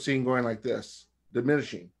studio scene going like this,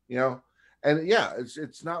 diminishing. And yeah,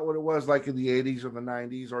 it's not what it was like in the '80s or the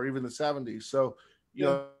 '90s or even the '70s. So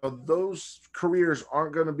Yeah. those careers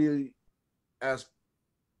aren't going to be as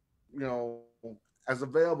you know as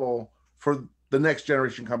available for the next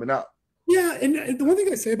generation coming up. Yeah, and the one thing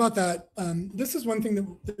I say about that, this is one thing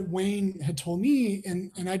that Wayne had told me,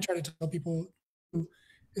 and I try to tell people,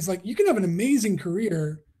 is like you can have an amazing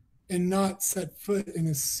career and not set foot in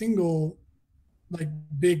a single like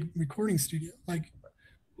big recording studio. Like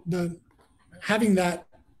the having that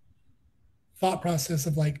thought process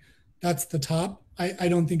of like that's the top, I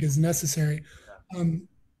don't think is necessary. Um,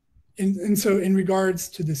 and so in regards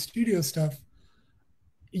to the studio stuff,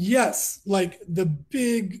 yes, like the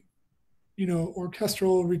big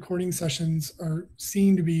orchestral recording sessions are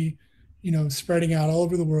seen to be, spreading out all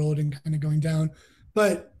over the world and kind of going down.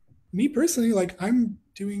 But me personally, like I'm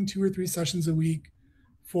doing 2 or 3 sessions a week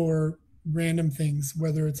for random things,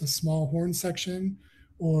 whether it's a small horn section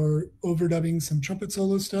or overdubbing some trumpet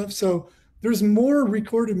solo stuff. So there's more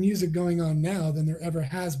recorded music going on now than there ever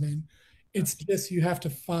has been. It's just you have to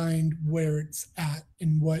find where it's at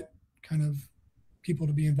and what kind of people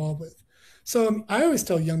to be involved with. So I always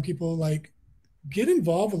tell young people like get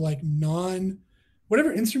involved with like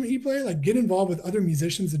whatever instrument you play, like get involved with other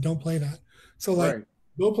musicians that don't play that. So like Right.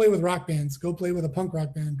 go play with rock bands, go play with a punk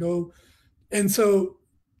rock band, go. And so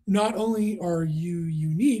not only are you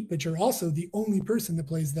unique, but you're also the only person that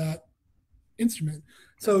plays that instrument.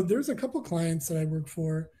 So there's a couple clients that I work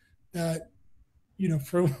for that,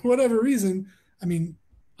 for whatever reason, I mean,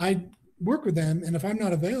 I work with them, and if I'm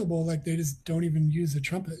not available, like they just don't even use the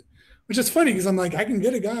trumpet, which is funny because I'm like, I can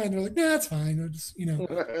get a guy, and they're like, nah, that's fine. Or just,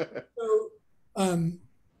 So, um,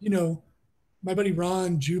 you know, my buddy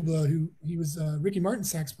Ron Jubla, who he was Ricky Martin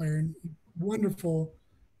sax player and wonderful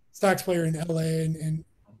sax player in LA, and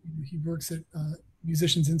he works at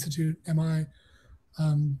Musicians Institute, MI.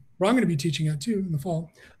 Where I'm going to be teaching at too in the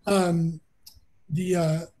fall.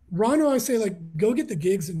 The Ron, I say like go get the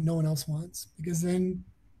gigs that no one else wants because then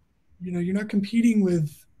you're not competing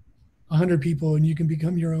with 100 people and you can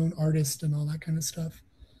become your own artist and all that kind of stuff.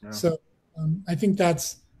 Yeah. So I think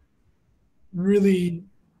that's really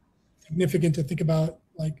significant to think about,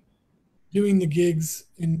 like doing the gigs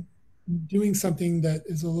and doing something that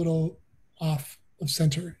is a little off of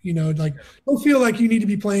center. Like don't feel like you need to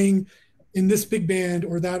be playing in this big band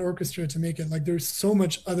or that orchestra to make it. Like there's so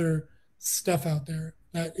much other stuff out there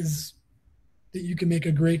that you can make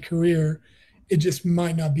a great career. It just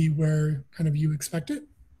might not be where kind of you expect it.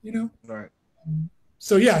 Right.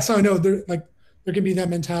 So yeah, so I know there can be that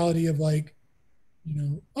mentality of like,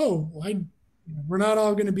 oh, we're not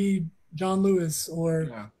all going to be John Lewis or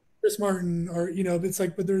Yeah. Chris Martin or it's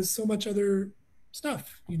like, but there's so much other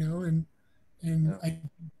stuff, and Yeah.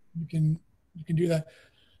 you can do that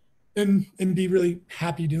and be really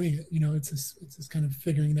happy doing it. It's just kind of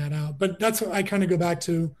figuring that out. But that's what I kind of go back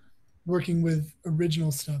to working with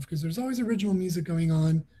original stuff because there's always original music going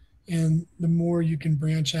on, and the more you can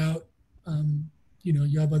branch out,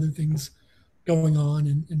 you have other things going on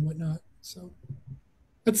and whatnot. So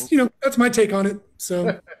that's my take on it.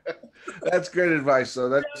 So That's great advice. So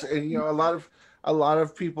that's and a lot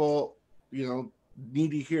of people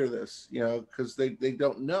need to hear this because they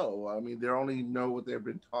don't know. I mean, they only know what they've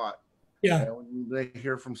been taught. yeah, And when they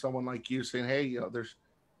hear from someone like you saying, "Hey, you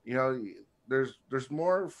know there's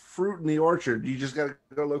more fruit in the orchard. You just got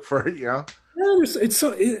to go look for it." yeah,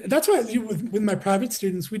 that's why with my private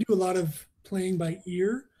students we do a lot of playing by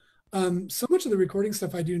ear. So much of the recording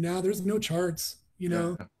stuff I do now, there's no charts.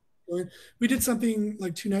 Yeah. We did something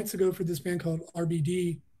like 2 nights ago for this band called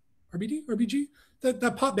RBG,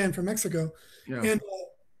 that pop band from Mexico, Yeah. and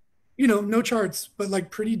no charts, but like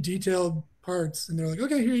pretty detailed parts. And they're like,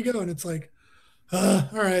 okay, here you go, and it's like, all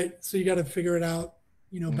right, so you got to figure it out,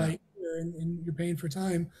 by ear, and you're paying for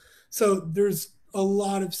time. So there's a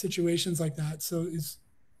lot of situations like that. So as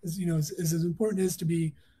important as to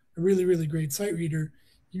be a really really great sight reader,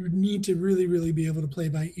 you need to really really be able to play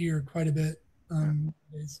by ear quite a bit.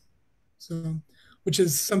 Nowadays. So, which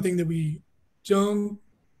is something that we don't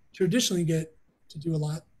traditionally get to do a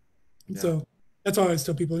lot. And Yeah. so that's why I always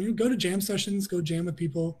tell people, you go to jam sessions, go jam with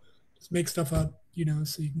people, just make stuff up,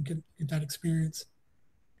 so you can get that experience.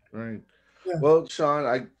 Right. Yeah. Well,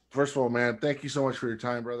 Sean, first of all, man, thank you so much for your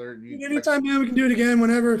time, brother. Anytime, man, we can do it again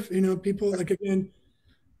whenever. People like, again,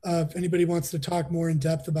 if anybody wants to talk more in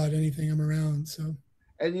depth about anything, I'm around. So.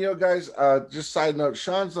 And guys, just side note,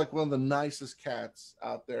 Sean's like one of the nicest cats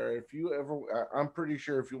out there. If you ever, I'm pretty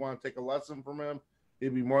sure if you want to take a lesson from him,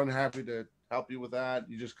 he'd be more than happy to help you with that.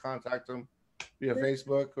 You just contact him via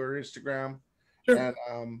Facebook or Instagram. Sure. And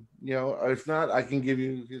if not, I can give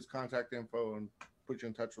you his contact info and put you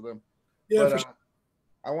in touch with him. Yeah, but sure.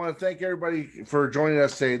 I want to thank everybody for joining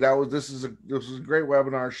us today. This was a great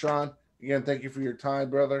webinar, Sean. Again, thank you for your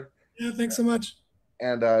time, brother. Yeah, thanks so much.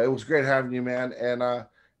 And it was great having you, man. And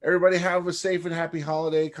everybody have a safe and happy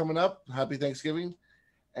holiday coming up. Happy Thanksgiving.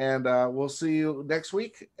 And we'll see you next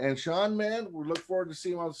week. And Sean, man, we look forward to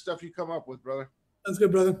seeing all the stuff you come up with, brother. Sounds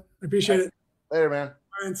good, brother. I appreciate it. Later, man.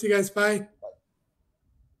 All right, see you guys. Bye.